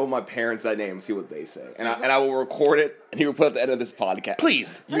 I'll show my parents that name and see what they say, and I will record it, and he will put it at the end of this podcast.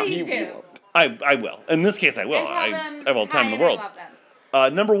 Please do. I will. In this case, I will. And tell them I have all the time in the world. I love them.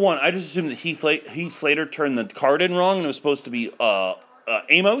 Number one, I just assumed that Heath Slater turned the card in wrong and it was supposed to be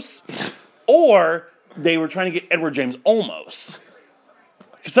Amos, or they were trying to get Edward James Olmos.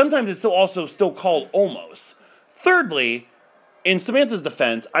 Because sometimes it's still called Olmos. Thirdly, in Samantha's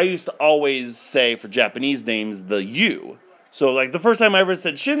defense, I used to always say for Japanese names the U. So like the first time I ever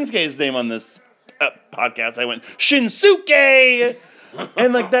said Shinsuke's name on this podcast, I went Shinsuke.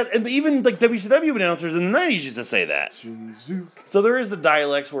 And like that, and even like WCW announcers in the 90s used to say that. So there is the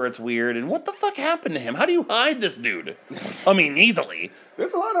dialects where it's weird, and what the fuck happened to him? How do you hide this dude? I mean, easily.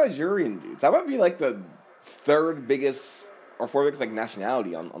 There's a lot of Nigerian dudes. That might be like the third biggest or fourth biggest like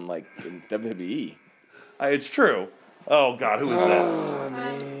nationality on like in WWE. It's true. Oh God, who is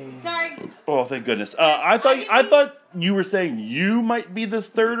this? Sorry. Oh, thank goodness. I thought you were saying you might be the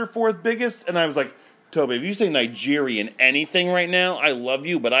third or fourth biggest, and I was like, Toby, if you say Nigerian anything right now, I love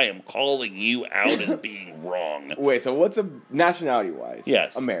you, but I am calling you out as being wrong. Wait, so what's a nationality-wise?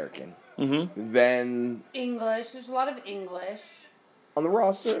 Yes. American. Mm-hmm. Then English. There's a lot of English. on the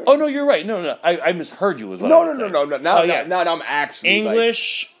roster. Oh, no, you're right. No. I misheard you. Is what I No. was saying. Now I'm actually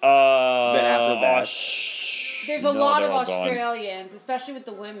English, then after that. There's a lot of they're all gone. Australians, especially with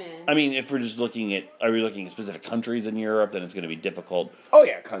the women. I mean, if we're just looking at, are we looking at specific countries in Europe, then it's going to be difficult. Oh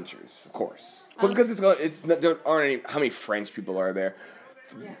yeah, countries, of course. But because there aren't any. How many French people are there?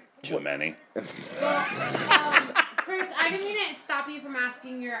 Yeah. Too many. Well, Chris, I didn't mean to stop you from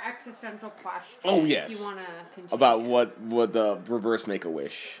asking your existential question. Oh, yes. If you want to continue. About what the reverse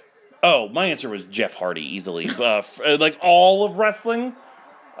Make-A-Wish. Oh, my answer was Jeff Hardy easily. Like all of wrestling.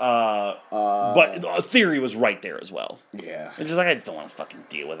 But the theory was right there as well. Yeah. It's just like, I just don't want to fucking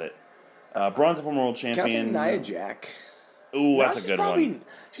deal with it. Bronze and former world champion. Nia Jax. Ooh, that's a good one.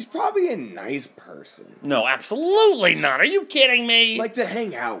 She's probably a nice person. No, absolutely not. Are you kidding me? Like to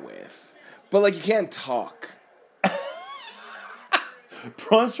hang out with. But like you can't talk.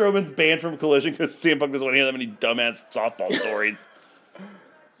 Braun Strowman's banned from Collision because CM Punk doesn't want to hear that many dumbass softball stories.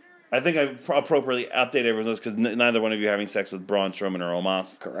 I think I appropriately updated everyone's list because neither one of you are having sex with Braun Strowman or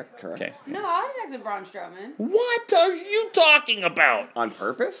Omos. Correct. Okay. No, I was sex with Braun Strowman. What are you talking about? On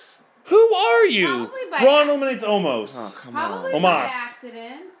purpose? Who are you? Probably by Braun eliminates Omos. Oh, come Probably on. by Omos.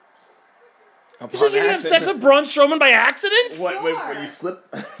 accident. You said you didn't have sex with Braun Strowman by accident? What? Wait, when you slip?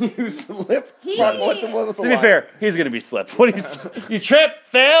 You slip? He- What's the To be lie? fair, he's going to be slipped. What do you trip,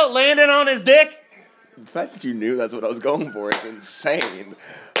 fell, landed on his dick? The fact that you knew that's what I was going for is insane.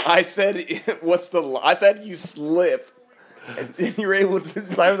 I said, what's the lie? I said you slip, and you were able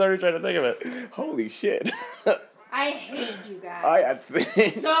to. I was already trying to think of it. Holy shit. I hate you guys I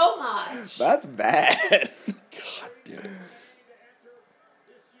think. so much. That's bad. God, dude.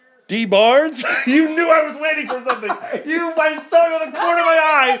 D. Barnes? You knew I was waiting for something. I saw you in the corner of my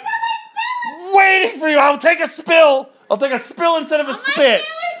eye. Waiting for you. I'll take a spill. I'll take a spill instead of a spit. My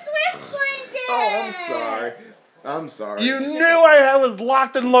Taylor Swift blanket. Oh, I'm sorry. I'm sorry. You knew I was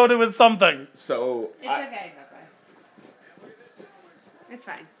locked and loaded with something. So. It's okay. It's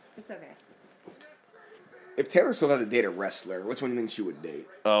fine. It's okay. If Taylor Swift had to date a wrestler, which one do you think she would date?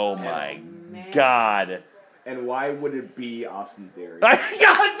 Oh my man. God. And why would it be Austin Theory? God damn it,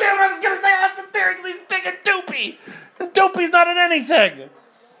 I was going to say Austin Theory because he's big and doopy. And doopy's not in anything.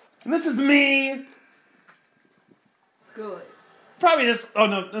 And this is me. Good. Probably this. Oh,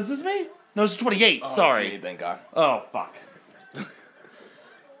 no. Is this me? No, this is 28. Sorry. Thank God. Oh, fuck.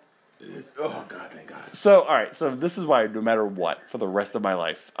 Oh, God, thank God. So, all right. So this is why, no matter what, for the rest of my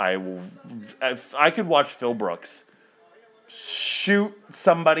life, I will. If I could watch Phil Brooks shoot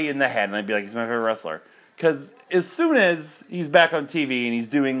somebody in the head, and I'd be like, he's my favorite wrestler. Because as soon as he's back on TV and he's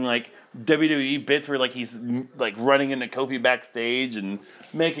doing like WWE bits where like he's like running into Kofi backstage and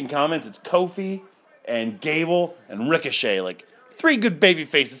making comments, it's Kofi and Gable and Ricochet, like three good baby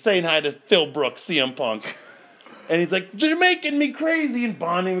faces saying hi to Phil Brooks, CM Punk. And he's like, you're making me crazy, and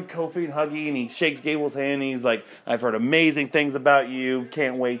bonding with Kofi and Huggy, and he shakes Gable's hand, and he's like, I've heard amazing things about you,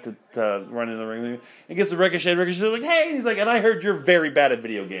 can't wait to run in the ring. And gets to Ricochet, Ricochet's like, hey, and he's like, and I heard you're very bad at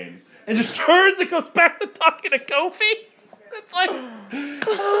video games. And just turns and goes back to talking to Kofi. It's like,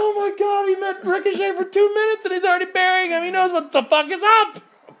 oh my God, he met Ricochet for 2 minutes, and he's already burying him. He knows what the fuck is up.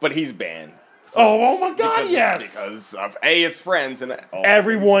 But he's banned. Oh my God, yes. Because of his friends and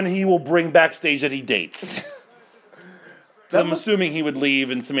everyone he will bring backstage that he dates. I'm assuming he would leave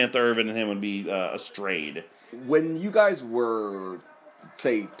and Samantha Irvin and him would be estrayed. When you guys were,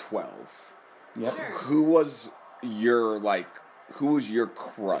 say, 12, Yep. Sure. who was your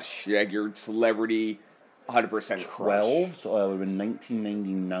crush? Like your celebrity 100% crush? 12, so I would have been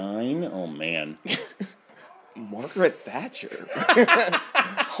 1999. Oh, man. Margaret Thatcher.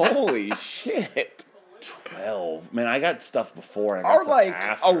 Holy shit. 12. Man, I got stuff before and I got Or stuff like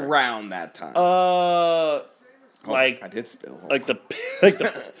after. around that time. Like I did spill. like the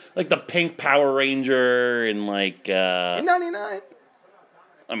pink Power Ranger and like in 99.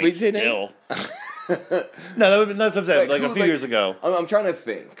 I mean We didn't. still. No, that's what I'm saying. Like a who's, few years ago. I'm trying to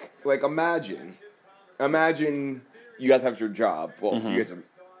think. Like imagine you guys have your job. Well, Mm-hmm. you guys are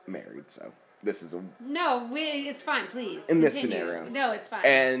married, so this is a No, it's fine, please. In this Continue. scenario. No, it's fine.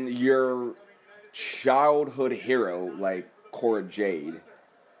 and your childhood hero like Cora Jade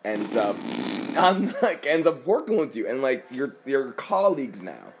ends up working with you and like your colleagues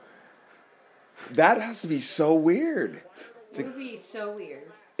now. That has to be so weird. It would be so weird.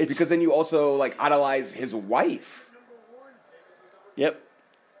 Because then you also like idolize his wife. Yep.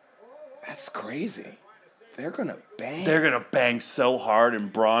 That's crazy. They're gonna bang. They're gonna bang so hard,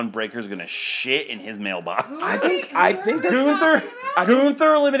 and Braun Breaker's gonna shit in his mailbox. I think they're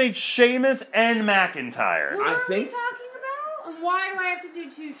Gunther eliminates Sheamus and McIntyre. Who are we talking about? And why do I have to do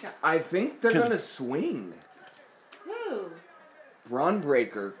 2 shots? I think they're gonna swing. Who? Braun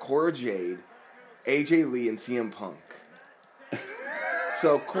Breaker, Cora Jade, AJ Lee, and CM Punk.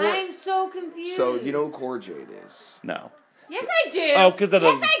 I'm so confused. So you know who Cora Jade is? No. Yes, I do. Oh, because of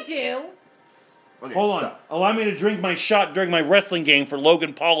Yes, I do. Okay, Hold on. Allow me to drink my shot during my wrestling game for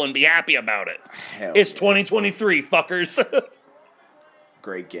Logan Paul and be happy about it. Hell It's yeah. 2023, fuckers.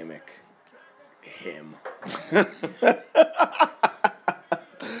 Great gimmick. Him. All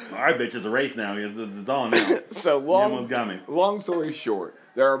right, bitch, it's a race now. It's on now. So You almost got me. long story short,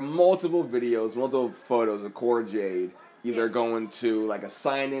 there are multiple videos, multiple photos of Cora Jade either going to like a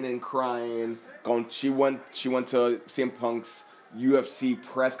sign-in and crying. She went to CM Punk's UFC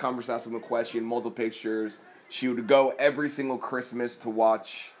press conference, asking him a question, multiple pictures. She would go every single Christmas to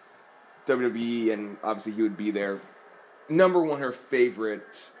watch WWE, and obviously he would be there. Number one, her favorite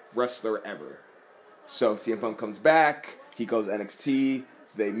wrestler ever. So CM Punk comes back. He goes NXT.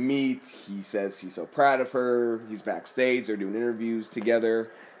 They meet. He says he's so proud of her. He's backstage. They're doing interviews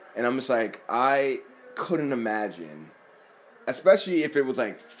together. And I'm just like, I couldn't imagine, especially if it was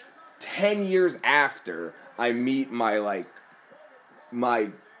like 10 years after I meet my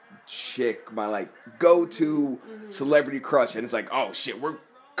chick, my go-to celebrity crush. And it's like, oh shit, we're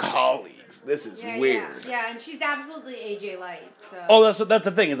colleagues. This is weird. Yeah, and she's absolutely AJ Light. So. Oh, that's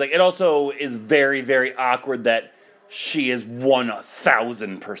the thing. Is like it also is very, very awkward that she is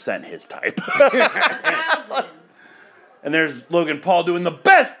 1,000% his type. 1,000. And there's Logan Paul doing the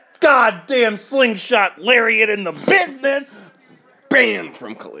best goddamn slingshot lariat in the business. Banned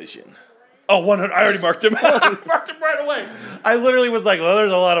from Collision. Oh, 100. I already marked him. I marked him right away. I literally was like, well,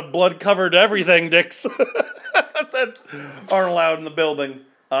 there's a lot of blood-covered everything, dicks, that aren't allowed in the building.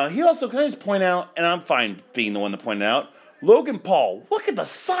 He also, can I just point out, and I'm fine being the one to point it out, Logan Paul, look at the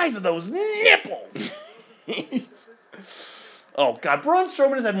size of those nipples. Oh, God. Braun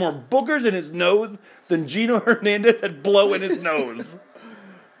Strowman has had more boogers in his nose than Gino Hernandez had blow in his nose.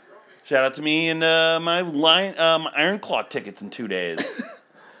 Shout out to me and my Iron Claw tickets in 2 days.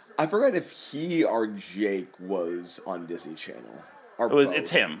 I forgot if he or Jake was on Disney Channel.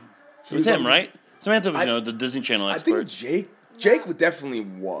 It's him. It was him, right? Samantha was, the Disney Channel expert. I think Jake definitely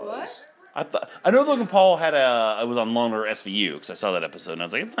was. What? I know Logan Paul I was on longer SVU because I saw that episode and I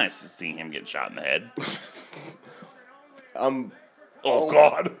was like, it's nice seeing him get shot in the head. Oh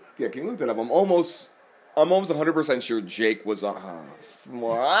God! Yeah, can you look that up? I'm almost 100% sure Jake was on.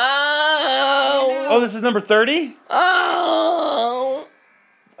 Wow! Oh, this is number 30. Oh!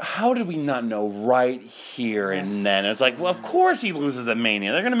 How did we not know right here and then? It's like, well, of course he loses at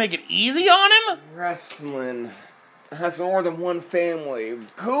Mania. They're gonna make it easy on him. Wrestling has more than one family.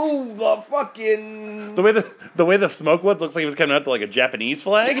 Who the fucking The way the smoke was looks like it was coming out to like a Japanese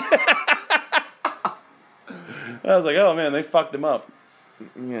flag. I was like, oh man, they fucked him up.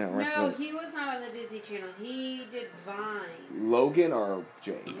 Yeah, No, he was not on the Disney Channel. He did Vine. Logan or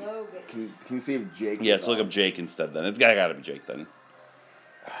Jake? Logan. Can you see if Jake? Yes, look up Jake instead. Then it's gotta be Jake then.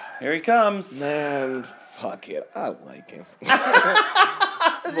 Here he comes. Man, fuck it. I like him.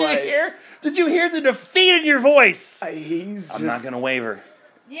 Did you hear the defeat in your voice? I'm not gonna waver.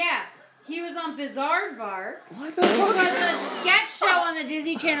 Yeah. He was on Bizarre Vark. What the It fuck? was a sketch show on the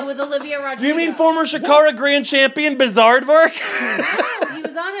Disney Channel with Olivia Rodrigo. Do you mean former Shakara Grand Champion Bizardvark? No, he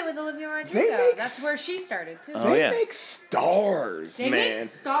was on it with Olivia Rodrigo. That's where she started, too. Oh, They yeah. make stars, They man. make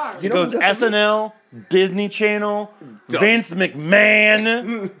stars. You It know goes SNL, Disney Channel, Vince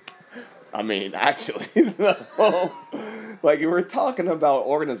McMahon. I mean, actually, like we're talking about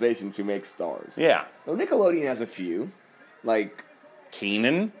organizations who make stars. Yeah. Well, Nickelodeon has a few, like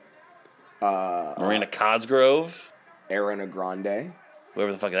Keenan. Miranda Cosgrove. Ariana Grande.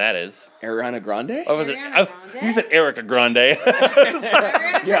 Whoever the fuck that is. Ariana Grande? Oh, was it? Ariana Grande? You said Erica Grande.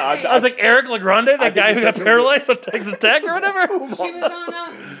 Ariana Yeah, Grande. I was like, Eric LaGrande, that guy who got paralyzed on Texas Tech or whatever? She was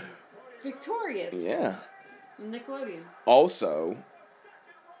on Victorious. Yeah. Nickelodeon. Also,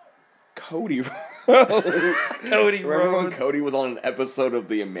 Cody Rhodes. Cody Remember when Rhodes. Cody was on an episode of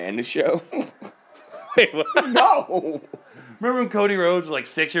The Amanda Show? Wait, what? No! Remember when Cody Rhodes was like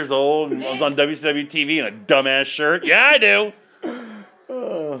 6 years old and was on WCW TV in a dumbass shirt? Yeah, I do.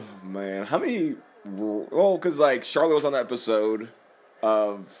 Oh, man. How many... Well, because, like, Charlotte was on the episode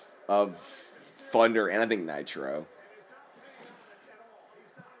of Thunder and I think Nitro.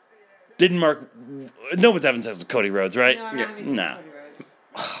 Didn't Mark... No one's having sex with Cody Rhodes, right? No, I'm Yeah. not having No. Cody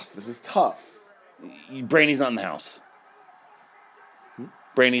Rhodes. This is tough. Brainy's not in the house.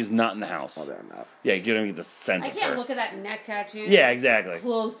 Brandy's not in the Oh, house. they're not. Yeah, you don't get the scent I of can't her. look at that neck tattoo. Yeah, exactly.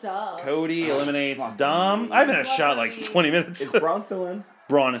 Close up. Cody eliminates fucking Dom. me. I've been a shot like 20 minutes. Is Braun still in?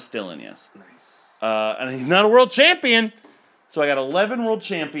 Braun is still in, yes. Nice. And he's not a world champion. So I got 11 world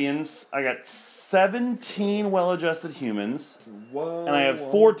champions. I got 17 well-adjusted humans. Whoa. And I have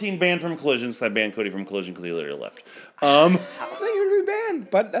 14 banned from collisions. So I banned Cody from collision because he literally left. I don't think you're going to be banned,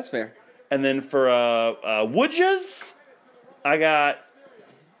 but that's fair. And then for Woodjas, I got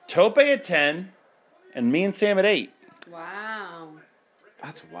Tope at 10 and me and Sam at 8. Wow.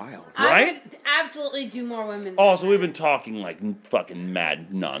 That's wild. Right? I would absolutely do more women. Than Oh, so that. we've been talking like fucking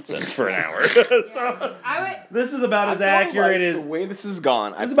mad nonsense for an hour. So I would. this is about I as feel accurate like as the way this is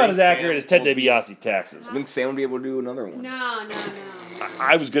gone. this is about as accurate as Ted DiBiase's taxes. I think Sam would be able to do another one. No.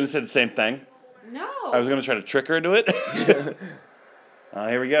 I was gonna say the same thing. No. I was gonna try to trick her into it.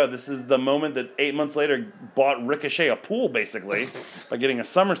 Here we go. This is the moment that 8 months later bought Ricochet a pool, basically, by getting a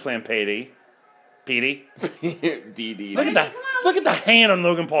SummerSlam payday. Petey. DD. Look at that. Look at the hand on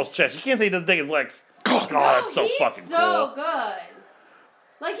Logan Paul's chest. You can't say he doesn't dig his legs. God, that's so he's fucking so cool. good.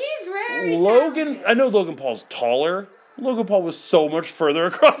 Like he's very Logan, talented. I know Logan Paul's taller. Logan Paul was so much further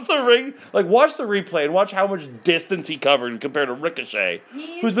across the ring. Like, watch the replay and watch how much distance he covered compared to Ricochet,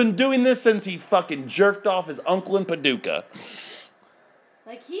 who's been doing this since he fucking jerked off his uncle in Paducah.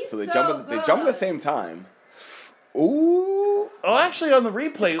 Like he's So they so jump. good. They jump at the same time. Ooh. Oh, actually, on the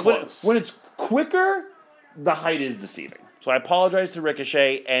replay, It's close. when it's quicker, the height is deceiving. So I apologize to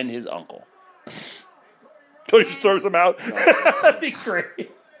Ricochet and his uncle. Cody just throws him out. That'd be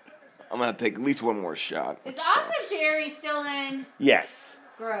great. I'm gonna take at least one more shot. Is which Austin sucks. Theory still in? Yes.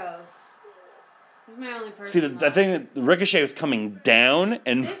 Gross. He's my only person. See, the thing that Ricochet was coming down,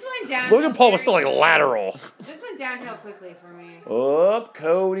 and This went down. Logan Paul was still like lateral. This went downhill quickly for me. Up,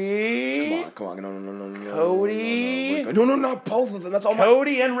 Cody. Come on, no. Cody. No, not both of them. That's all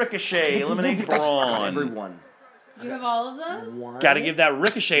Cody and Ricochet eliminate That's Braun. everyone. You have all of those? Got to give that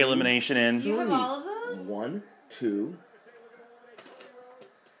Ricochet elimination in. You have all of those? 1, 2,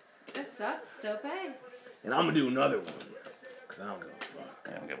 That sucks, Dope. and I'm gonna do another one. Cause I don't give a fuck.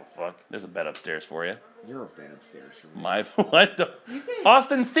 I don't give a fuck. There's a bed upstairs for you. You're a bed upstairs for me. My what the? You can.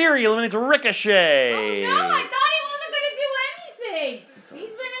 Austin Theory eliminates Ricochet. Oh no! I thought he wasn't gonna do anything.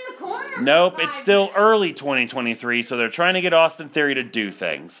 He's been in the corner. for Nope, 5 it's still minutes. early 2023, so they're trying to get Austin Theory to do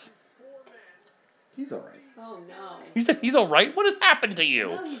things. He's alright. Oh no! You said he's all right. What has happened to you?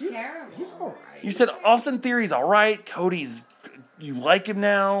 No, he's terrible. He's alright. You said Austin Theory's all right. Cody's. You like him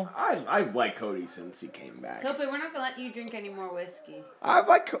now? I like Cody since he came back. Tope, we're not gonna let you drink any more whiskey. I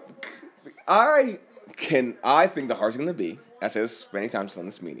think the hardest thing to be, I said this many times on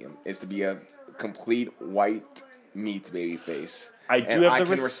this medium, is to be a complete white meat baby face. I do and have I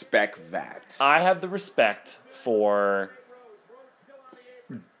the can respect that. I have the respect for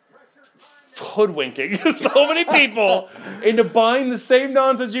hoodwinking so many people into buying the same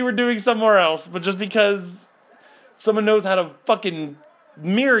nonsense you were doing somewhere else, but just because someone knows how to fucking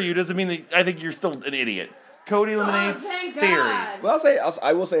mirror you doesn't mean that I think you're still an idiot. Cody eliminates thank Theory. God. Well,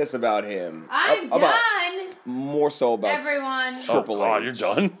 I will say this about him. I'm About- done, More so about everyone. Oh, Triple God, H. you're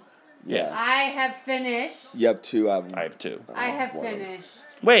done? Yes. I have finished. You have two. I have two. I have one of them. finished.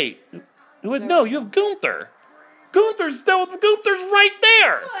 Wait. No, you have Gunther. Gunther's right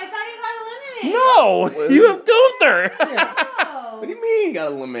there. Oh, I thought he got eliminated. No, you have Gunther. Oh. What do you mean you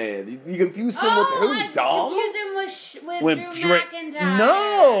got eliminated? You confuse him Oh, with I who, Dom? confused him with With Drew McIntyre.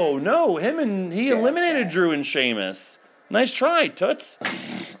 No, he eliminated Drew and Sheamus. Nice try, Toots.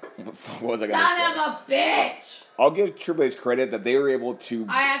 What was I gonna say? Son of a bitch! I'll give Triple H credit that they were able to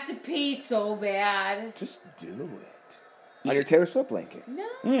I have to pee so bad. just do it on your Taylor Swift blanket. No.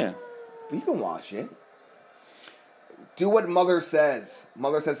 Yeah. You can wash it. Do what Mother says.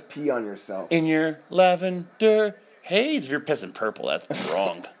 Mother says pee on yourself. In your lavender haze. If you're pissing purple, that's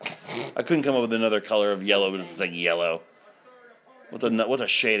wrong. I couldn't come up with another color of yellow, but it's like yellow. What's a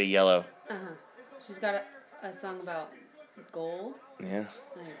shade of yellow? She's got a song about gold. Yeah.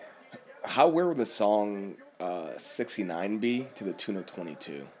 Like, How weird would the song 69 be to the tune of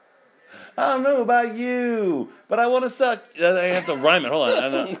 22? I don't know about you, but I want to suck. I have to rhyme it. Hold on. I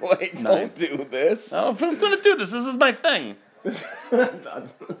know. Wait, No. don't do this. Oh, I'm going to do this. This is my thing.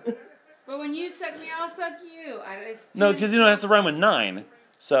 but when you suck me, I'll suck you. No, because it has to rhyme with 9.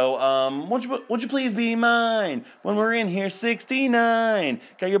 So, won't you please be mine when we're in here 69?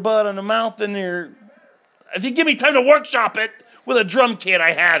 Got your butt on the mouth and your... If you give me time to workshop it with a drum kit,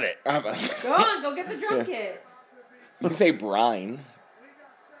 I have it. Go on, go get the drum kit. You can say brine.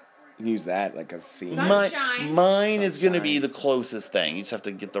 You can use that like a scene. Sunshine. Mine is going to be Sunshine. the closest thing. You just have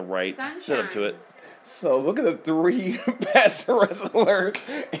to get the right... Sit up to it. So look at the 3 best wrestlers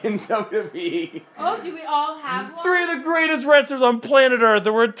in WWE. Oh, do we all have one? 3 of the greatest wrestlers on planet Earth,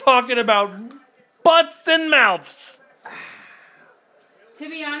 and we're talking about butts and mouths. To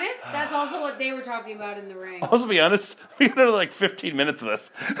be honest, that's also what they were talking about in the ring. Also, to be honest, we got another like 15 minutes of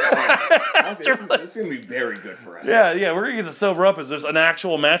this. It's going to be very good for us. Yeah, we're going to get the sober up as there's an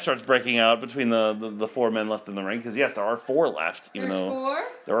actual match starts breaking out between the 4 men left in the ring. Because, yes, there are 4 left. Even There's though 4?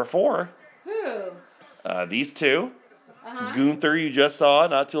 There are 4. Who? These 2. Uh-huh. Gunther you just saw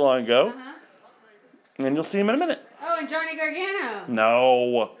not too long ago. Uh-huh. And you'll see him in a minute. Oh, and Johnny Gargano.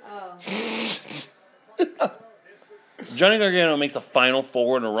 No. Oh. Johnny Gargano makes the final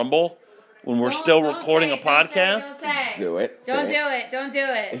 4 in a Rumble when we're still recording a podcast. Don't say. Do it. Don't Say do it. Don't do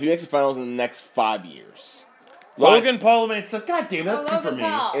If it. he makes the finals in the next 5 years. Logan Paul makes it. God damn, that's 2 for Logan me.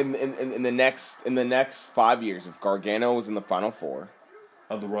 Paul. In the next 5 years, if Gargano was in the final 4,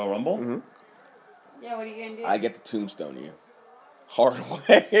 Of the Royal Rumble? Mm-hmm. Yeah, what are you going to do? I get to tombstone you. Hard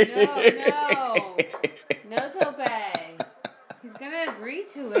way. No. No, Tope. He's going to agree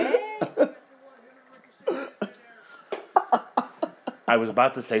to it. I was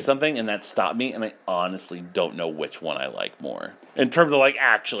about to say something, and that stopped me, and I honestly don't know which one I like more. In terms of, like,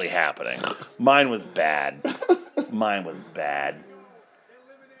 actually happening. Mine was bad.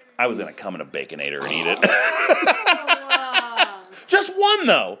 I was going to come in a Baconator and eat it. Just one,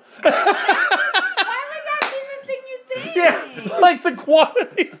 though. Why would that be the thing you think? Yeah, like the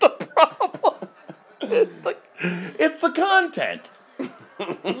quantity's the problem. It's the content.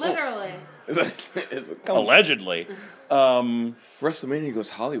 Literally. Allegedly. WrestleMania goes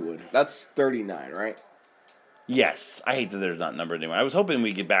Hollywood. That's 39, right? Yes. I hate that there's not numbered anymore. I was hoping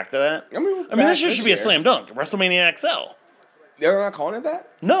we'd get back to that. I mean, this shit should be a slam dunk. WrestleMania XL. They're not calling it that?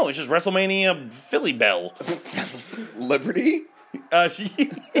 No, it's just WrestleMania Philly Bell. Liberty? Yeah.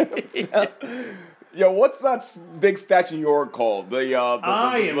 Yo, what's that big statue in New York called? The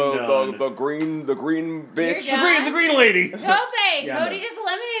green bitch. You're done? The green lady. Tope, Yeah, Cody no. just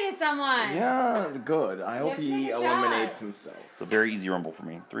eliminated someone. Yeah, good. I hope have to he take a eliminates shot. himself. It's a very easy rumble for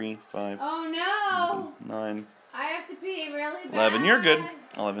me. 3, 5, Oh no. 9, I have to pee really bad. 11. You're good.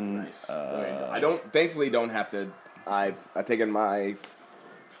 11. I thankfully don't have to. I've taken my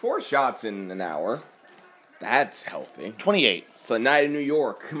 4 shots in an hour. That's healthy. 28. It's a night in New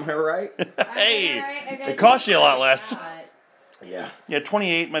York. Am I right? Hey, I it costs you a lot less. Yeah. Yeah,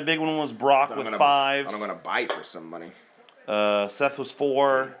 28. My big one was Brock So with 5. I'm gonna bite for some money. Seth was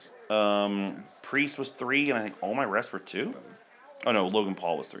 4. Priest was 3, and I think all my rest were 2. Oh no, Logan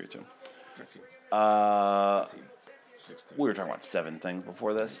Paul was 3 too. 13, We were talking about 7 things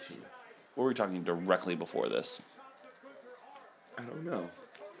before this. What were we talking directly before this? I don't know.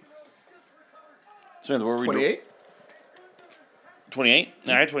 Samantha, what were we 28? 28?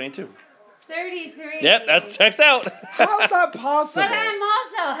 I had 22. 33. Yep, that checks out. How's that possible? But I'm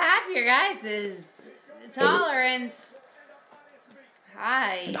also half your guys' tolerance.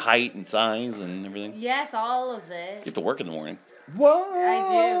 And Hi. height and size and everything. Yes, all of You it. have to work in the morning. What?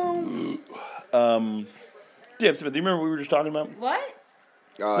 I do. Yeah, Samantha, do you remember what we were just talking about? What?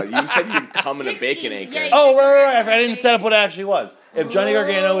 You said you'd come in a 60, bacon acre. yeah, Oh, right. I didn't set up what it actually was. If Johnny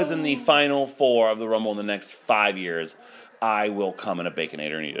Gargano is in the final 4 of the Rumble in the next 5 years, I will come in a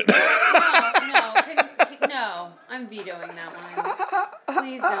Baconator and eat it. No, I'm vetoing that one.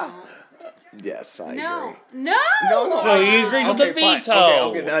 Please don't. Yes, I No. agree. No! No, you agreed with the fine. veto.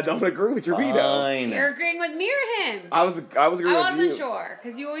 Okay, then I don't agree with your veto. Fine. You're agreeing with me or him? I was agreeing I with you. wasn't sure,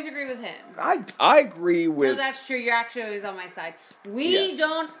 because you always agree with him. I agree No, with. that's true. You're actually always on my side. We Yes.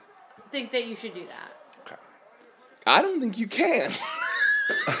 don't think that you should do that. I don't think you can. Why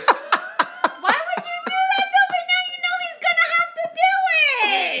would you do that, Toby? Now you know he's gonna have to do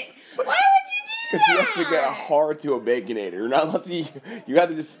it. Why would you do Because you that? have to get hard to a baconator. You're not allowed to. You have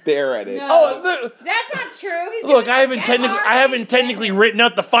to just stare at it. No. Oh, That's not true. He's look, gonna I haven't get technically, hard I haven't and technically written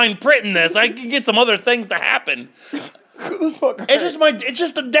out the fine print in this. I can get some other things to happen. Who the fuck? It's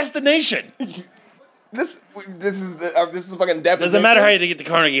just the destination. This is fucking deposition. Doesn't matter how you get to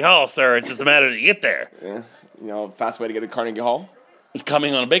Carnegie Hall, sir. It's just a matter to get there. Yeah, fast way to get to Carnegie Hall.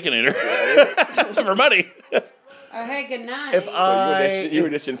 Coming on a Baconator for money. Oh, hey, good night. If You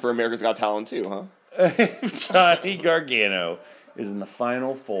auditioned for America's Got Talent too, huh? if Johnny Gargano is in the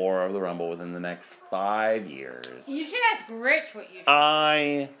final 4 of the Rumble within the next 5 years, You should ask Rich what you should.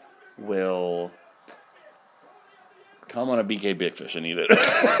 I will come on a BK Big Fish and eat it. Okay,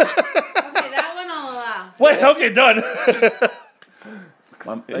 that one I'll allow. Wait, okay, done.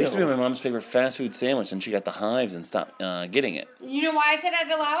 That used to be my mom's favorite fast food sandwich, and she got the hives and stopped getting it. You know why I said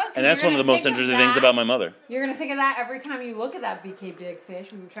I'd allow it? And that's one of the most interesting things about my mother. You're going to think of that every time you look at that BK Big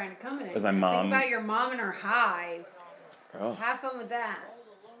Fish when you're trying to come in it. With my mom. Think about your mom and her hives. Oh. Have fun with that.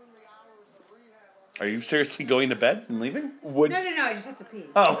 Are you seriously going to bed and leaving? No, I just have to pee.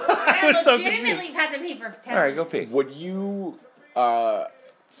 Oh, I was so confused. legitimately have to pee for 10 minutes. All right, go pee. Would you,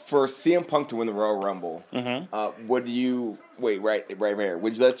 for CM Punk to win the Royal Rumble, would you right here?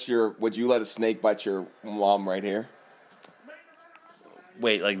 Would you let a snake bite your mom right here?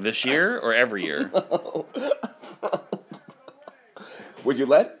 Wait, like this year or every year? Would you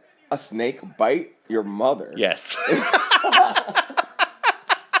let a snake bite your mother? Yes.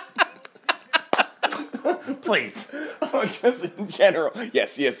 Please. Oh, just in general.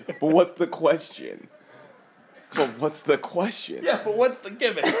 Yes. But what's the question? Yeah, but what's the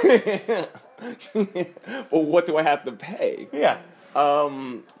gimmick? Well, what do I have to pay? Yeah.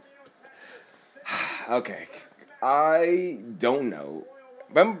 Okay. I don't know.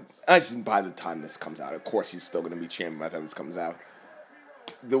 By the time this comes out, of course he's still going to be champion by the time this comes out.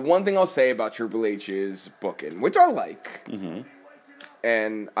 The one thing I'll say about Triple H's booking, which I like,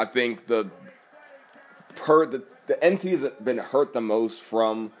 and I think the entity that's been hurt the most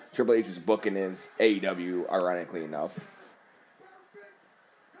from Triple H's booking is AEW, ironically enough.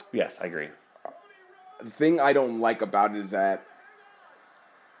 Yes, I agree. The thing I don't like about it is that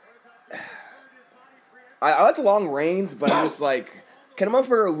I like long reigns, but I'm just like, can a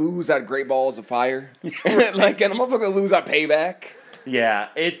motherfucker lose at Great Balls of Fire? Like, can a motherfucker lose at Payback? Yeah,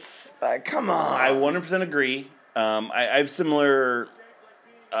 it's... come on. I 100% agree. I have similar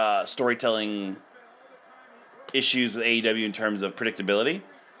storytelling issues with AEW in terms of predictability,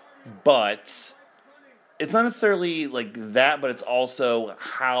 but it's not necessarily like that, but it's also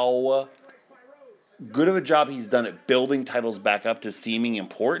how good of a job he's done at building titles back up to seeming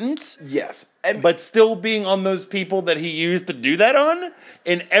important. Yes. But still being on those people that he used to do that on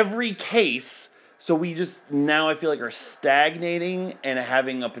in every case. So we just now I feel like are stagnating and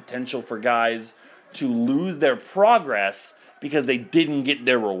having a potential for guys to lose their progress because they didn't get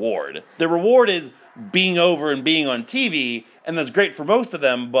their reward. Their reward is being over and being on TV, and that's great for most of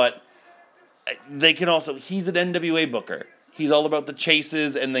them, but they can also... He's an NWA booker. He's all about the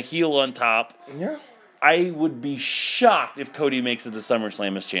chases and the heel on top. Yeah. I would be shocked if Cody makes it to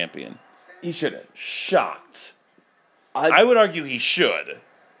SummerSlam as champion. He shouldn't. Shocked. I would argue he should.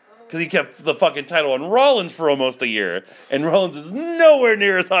 Because he kept the fucking title on Rollins for almost a year, and Rollins is nowhere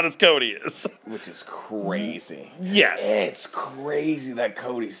near as hot as Cody is. Which is crazy. Yes. It's crazy that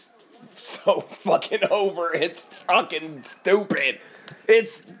Cody's so fucking over. It's fucking stupid.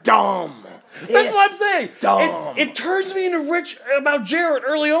 It's dumb. That's what I'm saying. Dumb. It turns me into Rich about Jarrett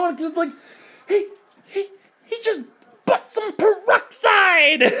early on, because it's like, he just bought some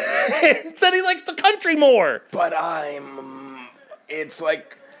peroxide and said he likes the country more. But it's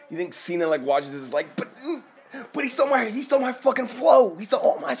like, you think Cena like watches this like, but he stole my fucking flow. He stole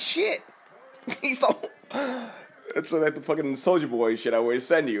all my shit. It's like the fucking Soulja Boy shit I always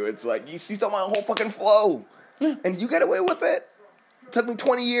send you. It's like, he stole my whole fucking flow. And you get away with it? It took me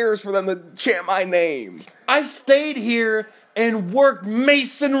 20 years for them to chant my name. I stayed here and worked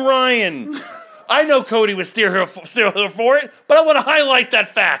Mason Ryan. I know Cody was still here for it, but I want to highlight that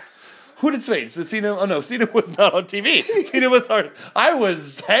fact. Who did Cena? Cena? Oh no, Cena was not on TV. Cena was hard. I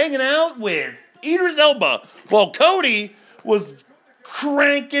was hanging out with Idris Elba while Cody was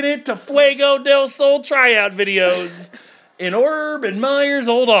cranking it to Fuego del Sol tryout videos in Urban Meyer's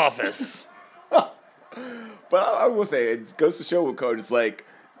old office. But I will say, it goes to show with Cody, it's like,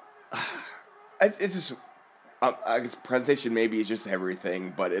 it's just, I guess presentation maybe is just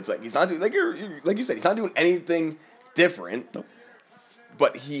everything, but it's like, he's not doing, like you said, he's not doing anything different, Nope.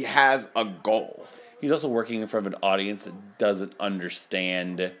 But he has a goal. He's also working in front of an audience that doesn't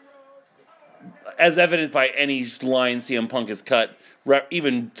understand, as evidenced by any line CM Punk has cut,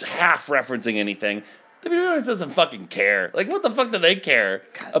 even half referencing anything. WWE doesn't fucking care. Like, what the fuck do they care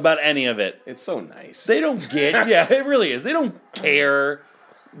about any of it? It's so nice. They don't get... Yeah, it really is. They don't care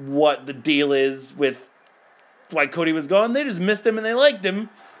what the deal is with why Cody was gone. They just missed him and they liked him,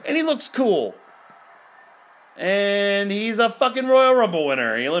 and he looks cool. And he's a fucking Royal Rumble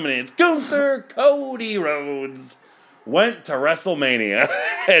winner. He eliminates Gunther. Cody Rhodes went to WrestleMania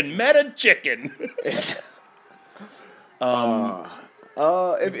and met a chicken.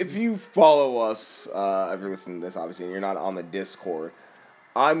 If you follow us, if you're listening to this, obviously, and you're not on the Discord,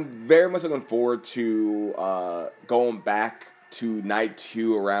 I'm very much looking forward to going back to night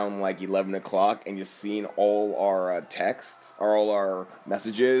 2 around like 11 o'clock and just seeing all our texts, or all our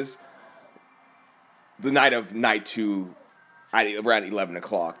messages, the night of night 2 around 11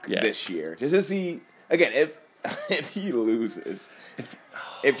 o'clock this year. Just to see, again, if he loses,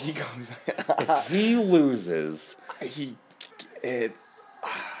 if he loses,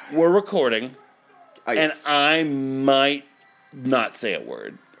 we're recording, and yes. I might not say a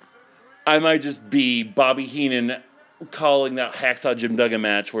word. I might just be Bobby Heenan calling that Hacksaw Jim Duggan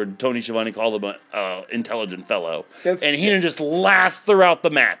match where Tony Schiavone called him an intelligent fellow. And Heenan just laughs throughout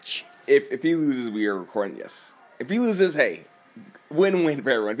the match. If he loses, we are recording, yes. If he loses, hey, win-win for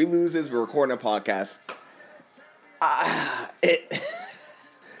everyone. If he loses, we're recording a podcast. I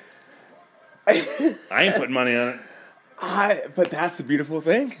ain't putting money on it. But that's the beautiful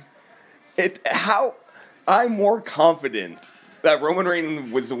thing. I'm more confident that Roman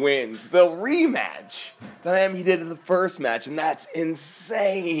Reigns wins the rematch than I am he did in the first match, and that's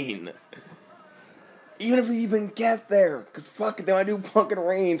insane. Even if we even get there, because fuck it, they might do Punk and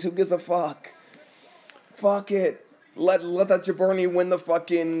Reigns. Who gives a fuck? Fuck it. Let that Jabroni win the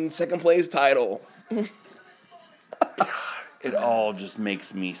fucking second place title. God, it all just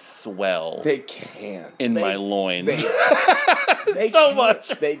makes me swell. They can't. In my loins. They so much.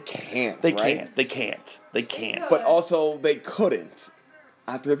 They can't. They right? can't. They can't. But also, they couldn't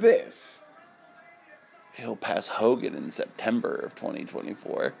after this. He'll pass Hogan in September of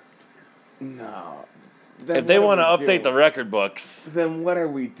 2024. No. If they want to update the record books, then what are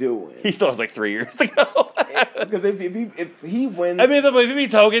we doing? He still has like 3 years to go. Because if he wins, I mean, if he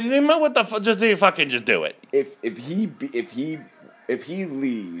beats Hogan, what the fuck? Just do it. If he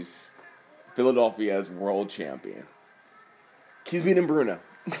leaves Philadelphia as world champion, he's beating Bruno.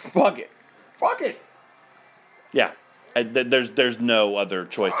 Fuck it. Yeah, there's no other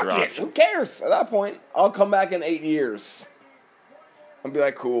choice or option. Who cares? At that point, I'll come back in 8 years. I'll be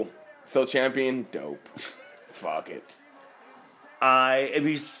like, cool. Still champion? Dope. Fuck it. If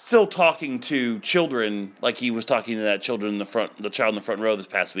he's still talking to children like he was talking to that child in the front row this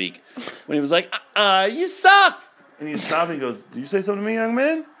past week, when he was like, you suck! And he stopped and he goes, "Did you say something to me, young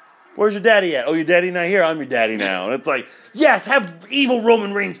man? Where's your daddy at? Oh, your daddy not here? I'm your daddy now." And it's like, yes, have evil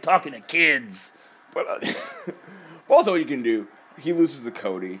Roman Reigns talking to kids. But also what you can do, he loses to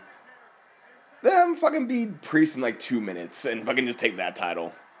Cody. Then fucking beat Priest in like 2 minutes and fucking just take that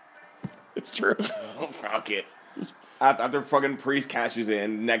title. It's true. Fuck it. After fucking Priest cashes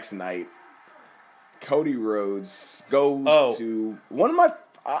in next night, Cody Rhodes goes to one of my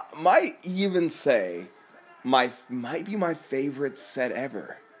might even say might be my favorite set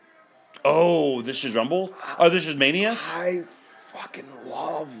ever. Oh, this is Rumble? Oh, this is Mania? I fucking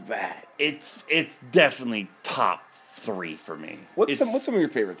love that. It's definitely top 3 for me. What's some of your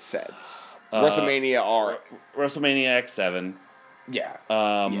favorite sets? WrestleMania X7. Yeah.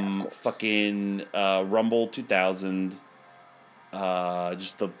 Fucking Rumble 2000.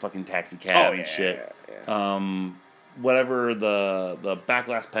 Just the fucking taxi cab and shit. Yeah. Whatever the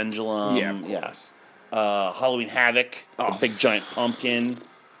Backlash Pendulum. Yeah, of course. Halloween Havoc, the big giant pumpkin.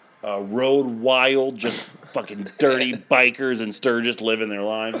 Road Wild, just fucking dirty bikers in Sturgis living their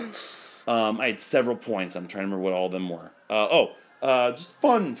lives. I had several points. I'm trying to remember what all of them were. Just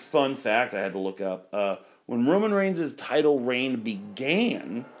fun fact I had to look up. When Roman Reigns' title reign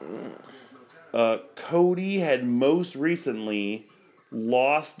began, Cody had most recently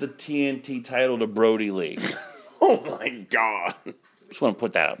lost the TNT title to Brody Lee. Oh my God. Just want to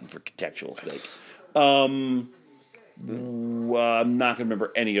put that out for contextual sake. I'm not going to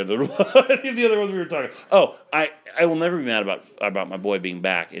remember any of the other ones we were talking about. Oh, I will never be mad about my boy being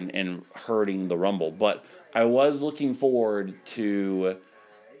back and hurting the Rumble, but I was looking forward to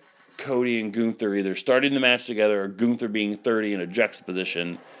Cody and Gunther either starting the match together or Gunther being 30 in a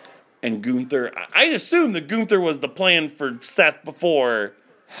juxtaposition. And Gunther, I assume that Gunther was the plan for Seth before.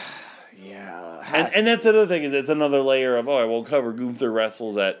 Yeah. And that's another thing, is it's another layer of, we'll cover Gunther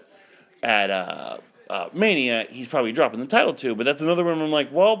wrestles at Mania. He's probably dropping the title too, but that's another one where I'm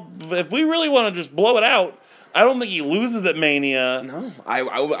like, well, if we really want to just blow it out, I don't think he loses at Mania. No, I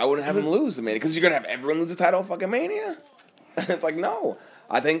wouldn't have him lose at Mania, because you're going to have everyone lose the title at fucking Mania? It's like, no.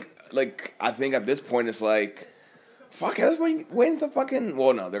 I think at this point it's like, fuck it, let's wait until fucking,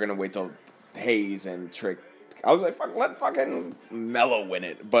 well, no, they're going to wait till Hayes and Trick. I was like, fuck, let fucking Mello win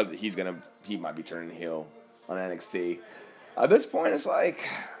it, but he might be turning heel on NXT. At this point it's like,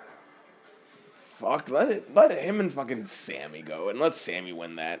 fuck, let him and fucking Sammy go, and let Sammy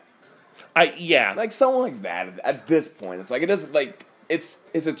win that. Like someone like that. At this point, it's like, it doesn't, like, it's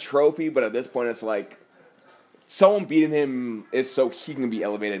a trophy, but at this point, it's like someone beating him is so he can be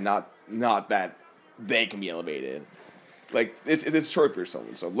elevated, not that they can be elevated. Like, it's a trophy or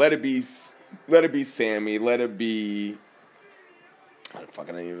something. So let it be Sammy. Let it be. I don't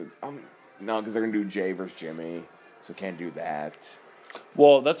fucking even. No, because they're gonna do Jay versus Jimmy. so can't do that.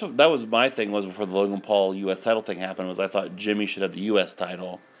 Well, that was my thing was before the Logan Paul U.S. title thing happened. Was I thought Jimmy should have the U.S.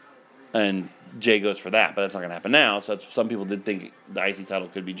 title, and Jay goes for that, but that's not going to happen now. So some people did think the IC title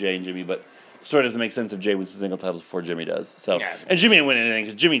could be Jay and Jimmy, but the story doesn't make sense if Jay wins the single titles before Jimmy does. So and Jimmy didn't win anything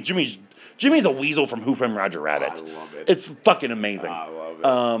because Jimmy's a weasel from Who Framed Roger Rabbit. I love it. It's fucking amazing. I love it.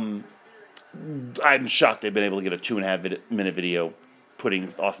 I'm shocked they've been able to get a 2.5-minute video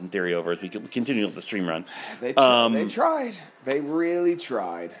putting Austin Theory over as we continue with the stream run. They tried. They really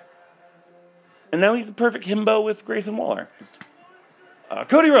tried. And now he's the perfect himbo with Grayson Waller.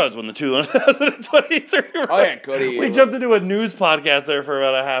 Cody Rhodes won the 2023. Oh yeah, Cody. We jumped into a news podcast there for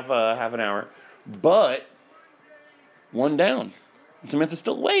about half an hour, but one down. And Samantha's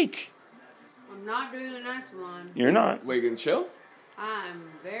still awake. I'm not doing the next one. You're not. Wait, you gonna chill? I'm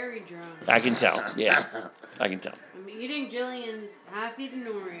very drunk. I can tell. Yeah, I can tell. I'm eating Jillian's half-eaten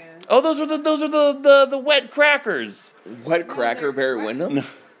Oreo. Oh, those are the wet crackers. Wet cracker, Barry Windham?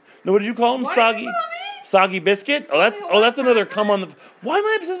 No, what did you call them? What Soggy. did you call me? Soggy biscuit. That's another come on the. Why am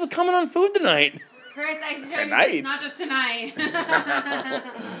I obsessed with coming on food tonight? Chris, I can tell Tonight. you this, not just tonight.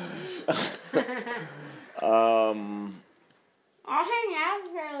 I'll hang out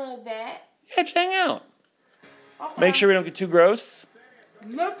for a little bit. Yeah, just hang out. Okay. Make sure we don't get too gross.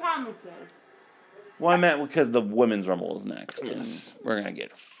 No promises. Well, I meant because the women's rumble is next, Yes. and we're gonna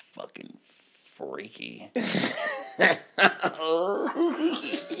get fucking freaky.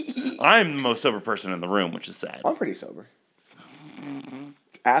 I'm the most sober person in the room, which is sad. I'm pretty sober.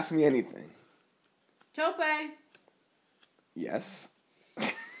 Ask me anything. Tope. Yes.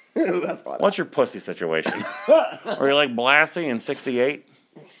 That's what. What's your pussy situation? Are you like Blassie in '68?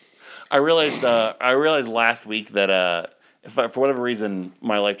 I realized last week that if for whatever reason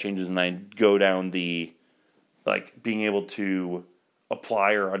my life changes and I go down the being able to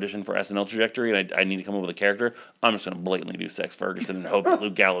apply or audition for SNL trajectory and I need to come up with a character, I'm just gonna blatantly do Sex Ferguson and hope that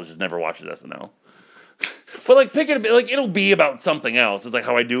Luke Gallows just never watches SNL. But pick it it'll be about something else. It's like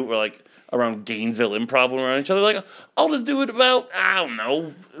how I do it where around Gainesville Improv when we're around each other. I'll just do it about I don't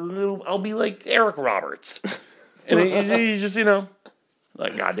know. I'll be like Eric Roberts, and he's just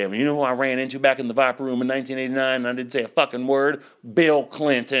goddamn, you know who I ran into back in the Viper Room in 1989 and I didn't say a fucking word? Bill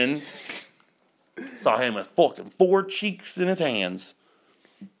Clinton. Saw him with fucking 4 cheeks in his hands.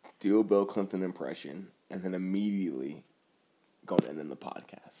 Do a Bill Clinton impression and then immediately go to end in the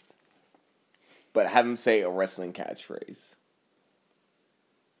podcast. But have him say a wrestling catchphrase.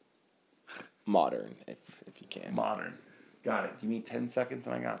 Modern, if you can. Modern. Got it. Give me 10 seconds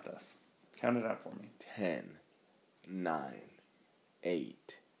and I got this. Count it out for me. 10, 9,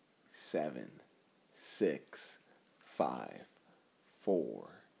 8, 7, 6, 5, 4,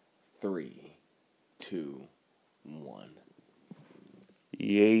 3, 2, 1.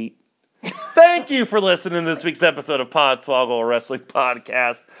 Yeet. Thank you for listening to this week's episode of Podswoggle, a wrestling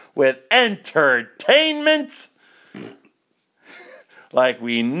podcast with entertainment. Like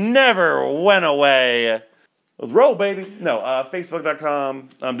we never went away. Let's roll, baby. No, Facebook.com.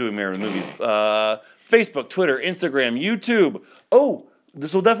 I'm doing Mirror Movies. Facebook, Twitter, Instagram, YouTube. Oh,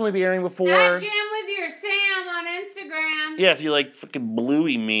 this will definitely be airing before. At Jam with Your Sam on Instagram. Yeah, if you like fucking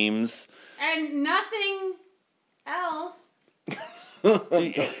bluey memes. And nothing else.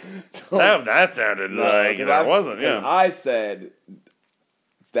 That sounded like that wasn't, yeah. I said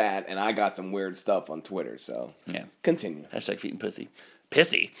that, and I got some weird stuff on Twitter, so Yeah. continue. Hashtag feet and pussy.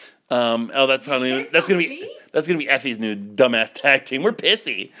 Pissy. That's probably Piss that's gonna on be feet? that's gonna be Effie's new dumbass tag team. We're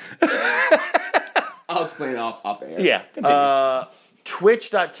pissy. I'll explain off air. Yeah. Continue.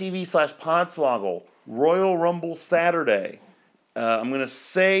 Twitch.tv/Podswoggle. Royal Rumble Saturday. I'm going to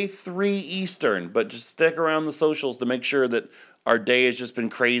say 3 Eastern, but just stick around the socials to make sure that our day has just been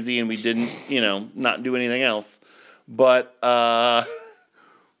crazy and we didn't, not do anything else. But we're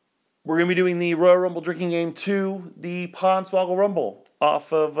going to be doing the Royal Rumble Drinking Game 2, the Podswoggle Rumble,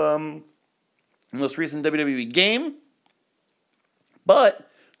 off of the most recent WWE game. But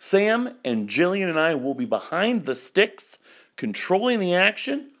Sam and Jillian and I will be behind the sticks, controlling the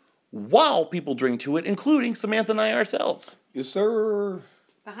action while people drink to it, including Samantha and I ourselves. Yes, sir.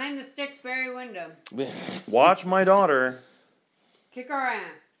 Behind the sticks, Barry window. Watch my daughter Kick our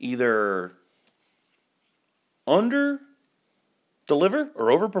ass. either under deliver or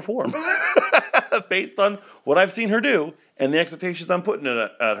overperform based on what I've seen her do and the expectations I'm putting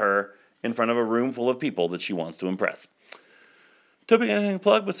at her in front of a room full of people that she wants to impress. Toby, anything to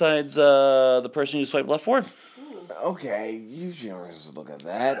plug besides the person you swiped left for? Okay, you just look at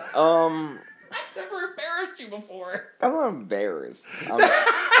that. I've never embarrassed you before. I'm not embarrassed.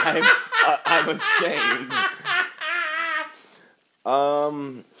 I'm ashamed.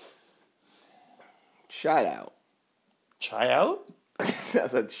 Shout out Try out? I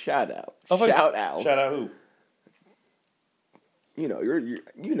said shout out. Oh, Shout out. Shout out who?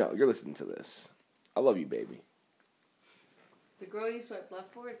 You're listening to this. I love you, baby. The girl you swipe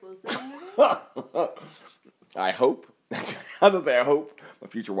left for is listening to this? I hope. I was gonna say I hope my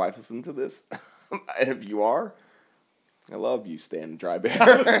future wife listens to this. And if you are, I love you, Stan Dry Bear.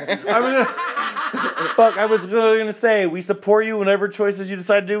 I was gonna say we support you whenever choices you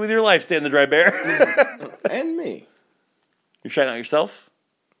decide to do with your life, Stan the Dry Bear. And me. You're shouting out yourself?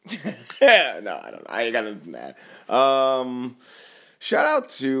 Yeah, no, I don't know. I ain't got nothing from that. Shout out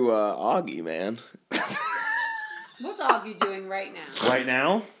to Augie, man. What's Augie doing right now? Right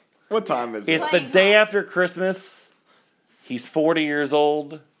now? What time is it? It's the Playing day hockey. after Christmas. He's 40 years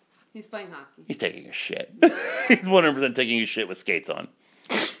old. He's playing hockey. He's taking a shit. He's 100% taking a shit with skates on.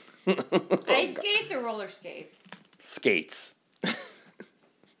 Ice skates or roller skates? Skates.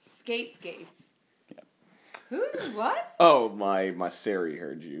 Skates. Who? What? Oh, my Siri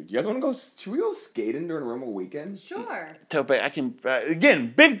heard you. You guys want to go? Should we go skating during Rumble weekend? Sure. Tope, I can...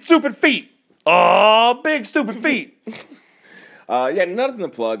 again, big stupid feet. Oh, big stupid feet. Yeah, nothing to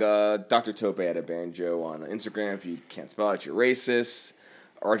plug. Dr. Tope at a banjo on Instagram. If you can't spell it, you're racist.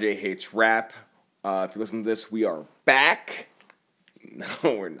 RJ hates rap. If you listen to this, we are back. No,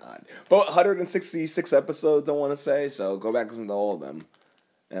 we're not. But 166 episodes, I want to say. So go back and listen to all of them.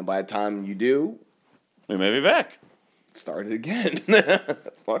 And by the time you do, We may be back. start it again.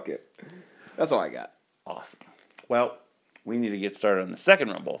 Fuck it. That's all I got. Awesome. Well, we need to get started on the second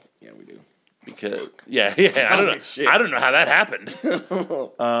Rumble. Yeah, we do. Because, yeah, I don't know. Shit. I don't know how that happened.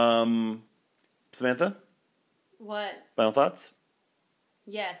 Samantha, What? final thoughts?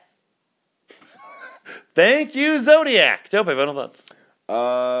 Yes. Thank you, Zodiac. Tope, final thoughts.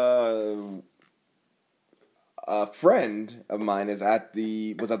 A friend of mine was at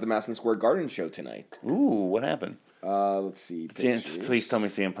the Madison Square Garden show tonight. Ooh, what happened? Let's see. Pictures. Please tell me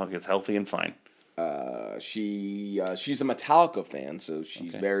CM Punk is healthy and fine. She's a Metallica fan, so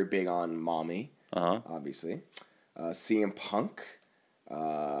she's very big on Mommy, obviously. CM Punk.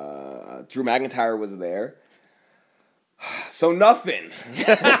 Drew McIntyre was there. So nothing.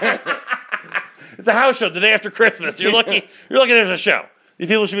 It's a house show the day after Christmas. You're lucky. You're lucky there's a show. These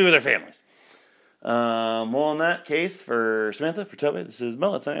people should be with their families. Well, in that case, for Samantha, for Toby, this is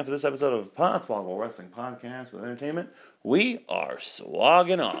Mel. It's signing off for this episode of Podswoggle Wrestling Podcast with Entertainment. We are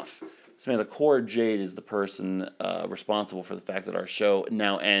swagging off. Samantha, Core Jade is the person responsible for the fact that our show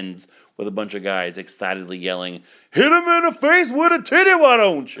now ends with a bunch of guys excitedly yelling, "Hit him in the face with a titty, why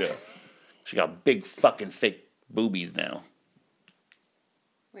don't you?" She got big fucking fake boobies now.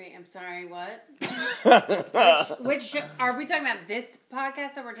 Wait, I'm sorry, what? which show, are we talking about this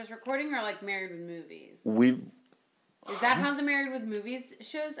podcast that we're just recording or like Married with Movies? Is that how the Married with Movies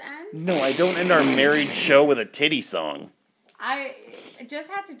shows end? No, I don't end our married show with a titty song. I just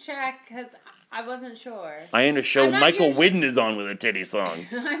had to check because I wasn't sure. I end a show I'm not Michael usually- Whidden is on with a titty song.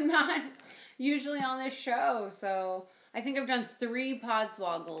 I'm not usually on this show, so I think I've done 3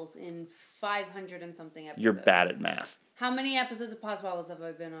 Podswoggles in 500 and something episodes. You're bad at math. How many episodes of Podswoggles have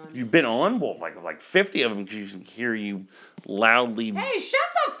I been on? You've been on, well, like 50 of them because you can hear you loudly. Hey, shut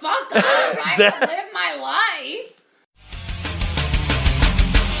the fuck up! I can live my life!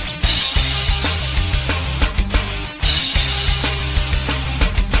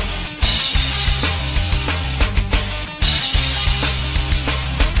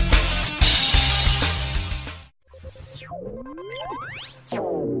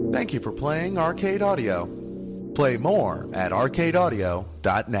 Thank you for playing Arcade Audio. Play more at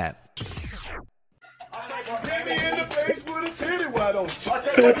arcadeaudio.net. Hit me in the face with a titty, why don't you?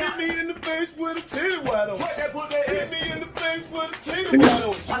 Hit me in the face with a titty, why don't you? Hit me in the face with a titty, why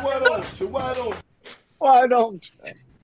don't you? Why don't you? Why don't you? Why don't you?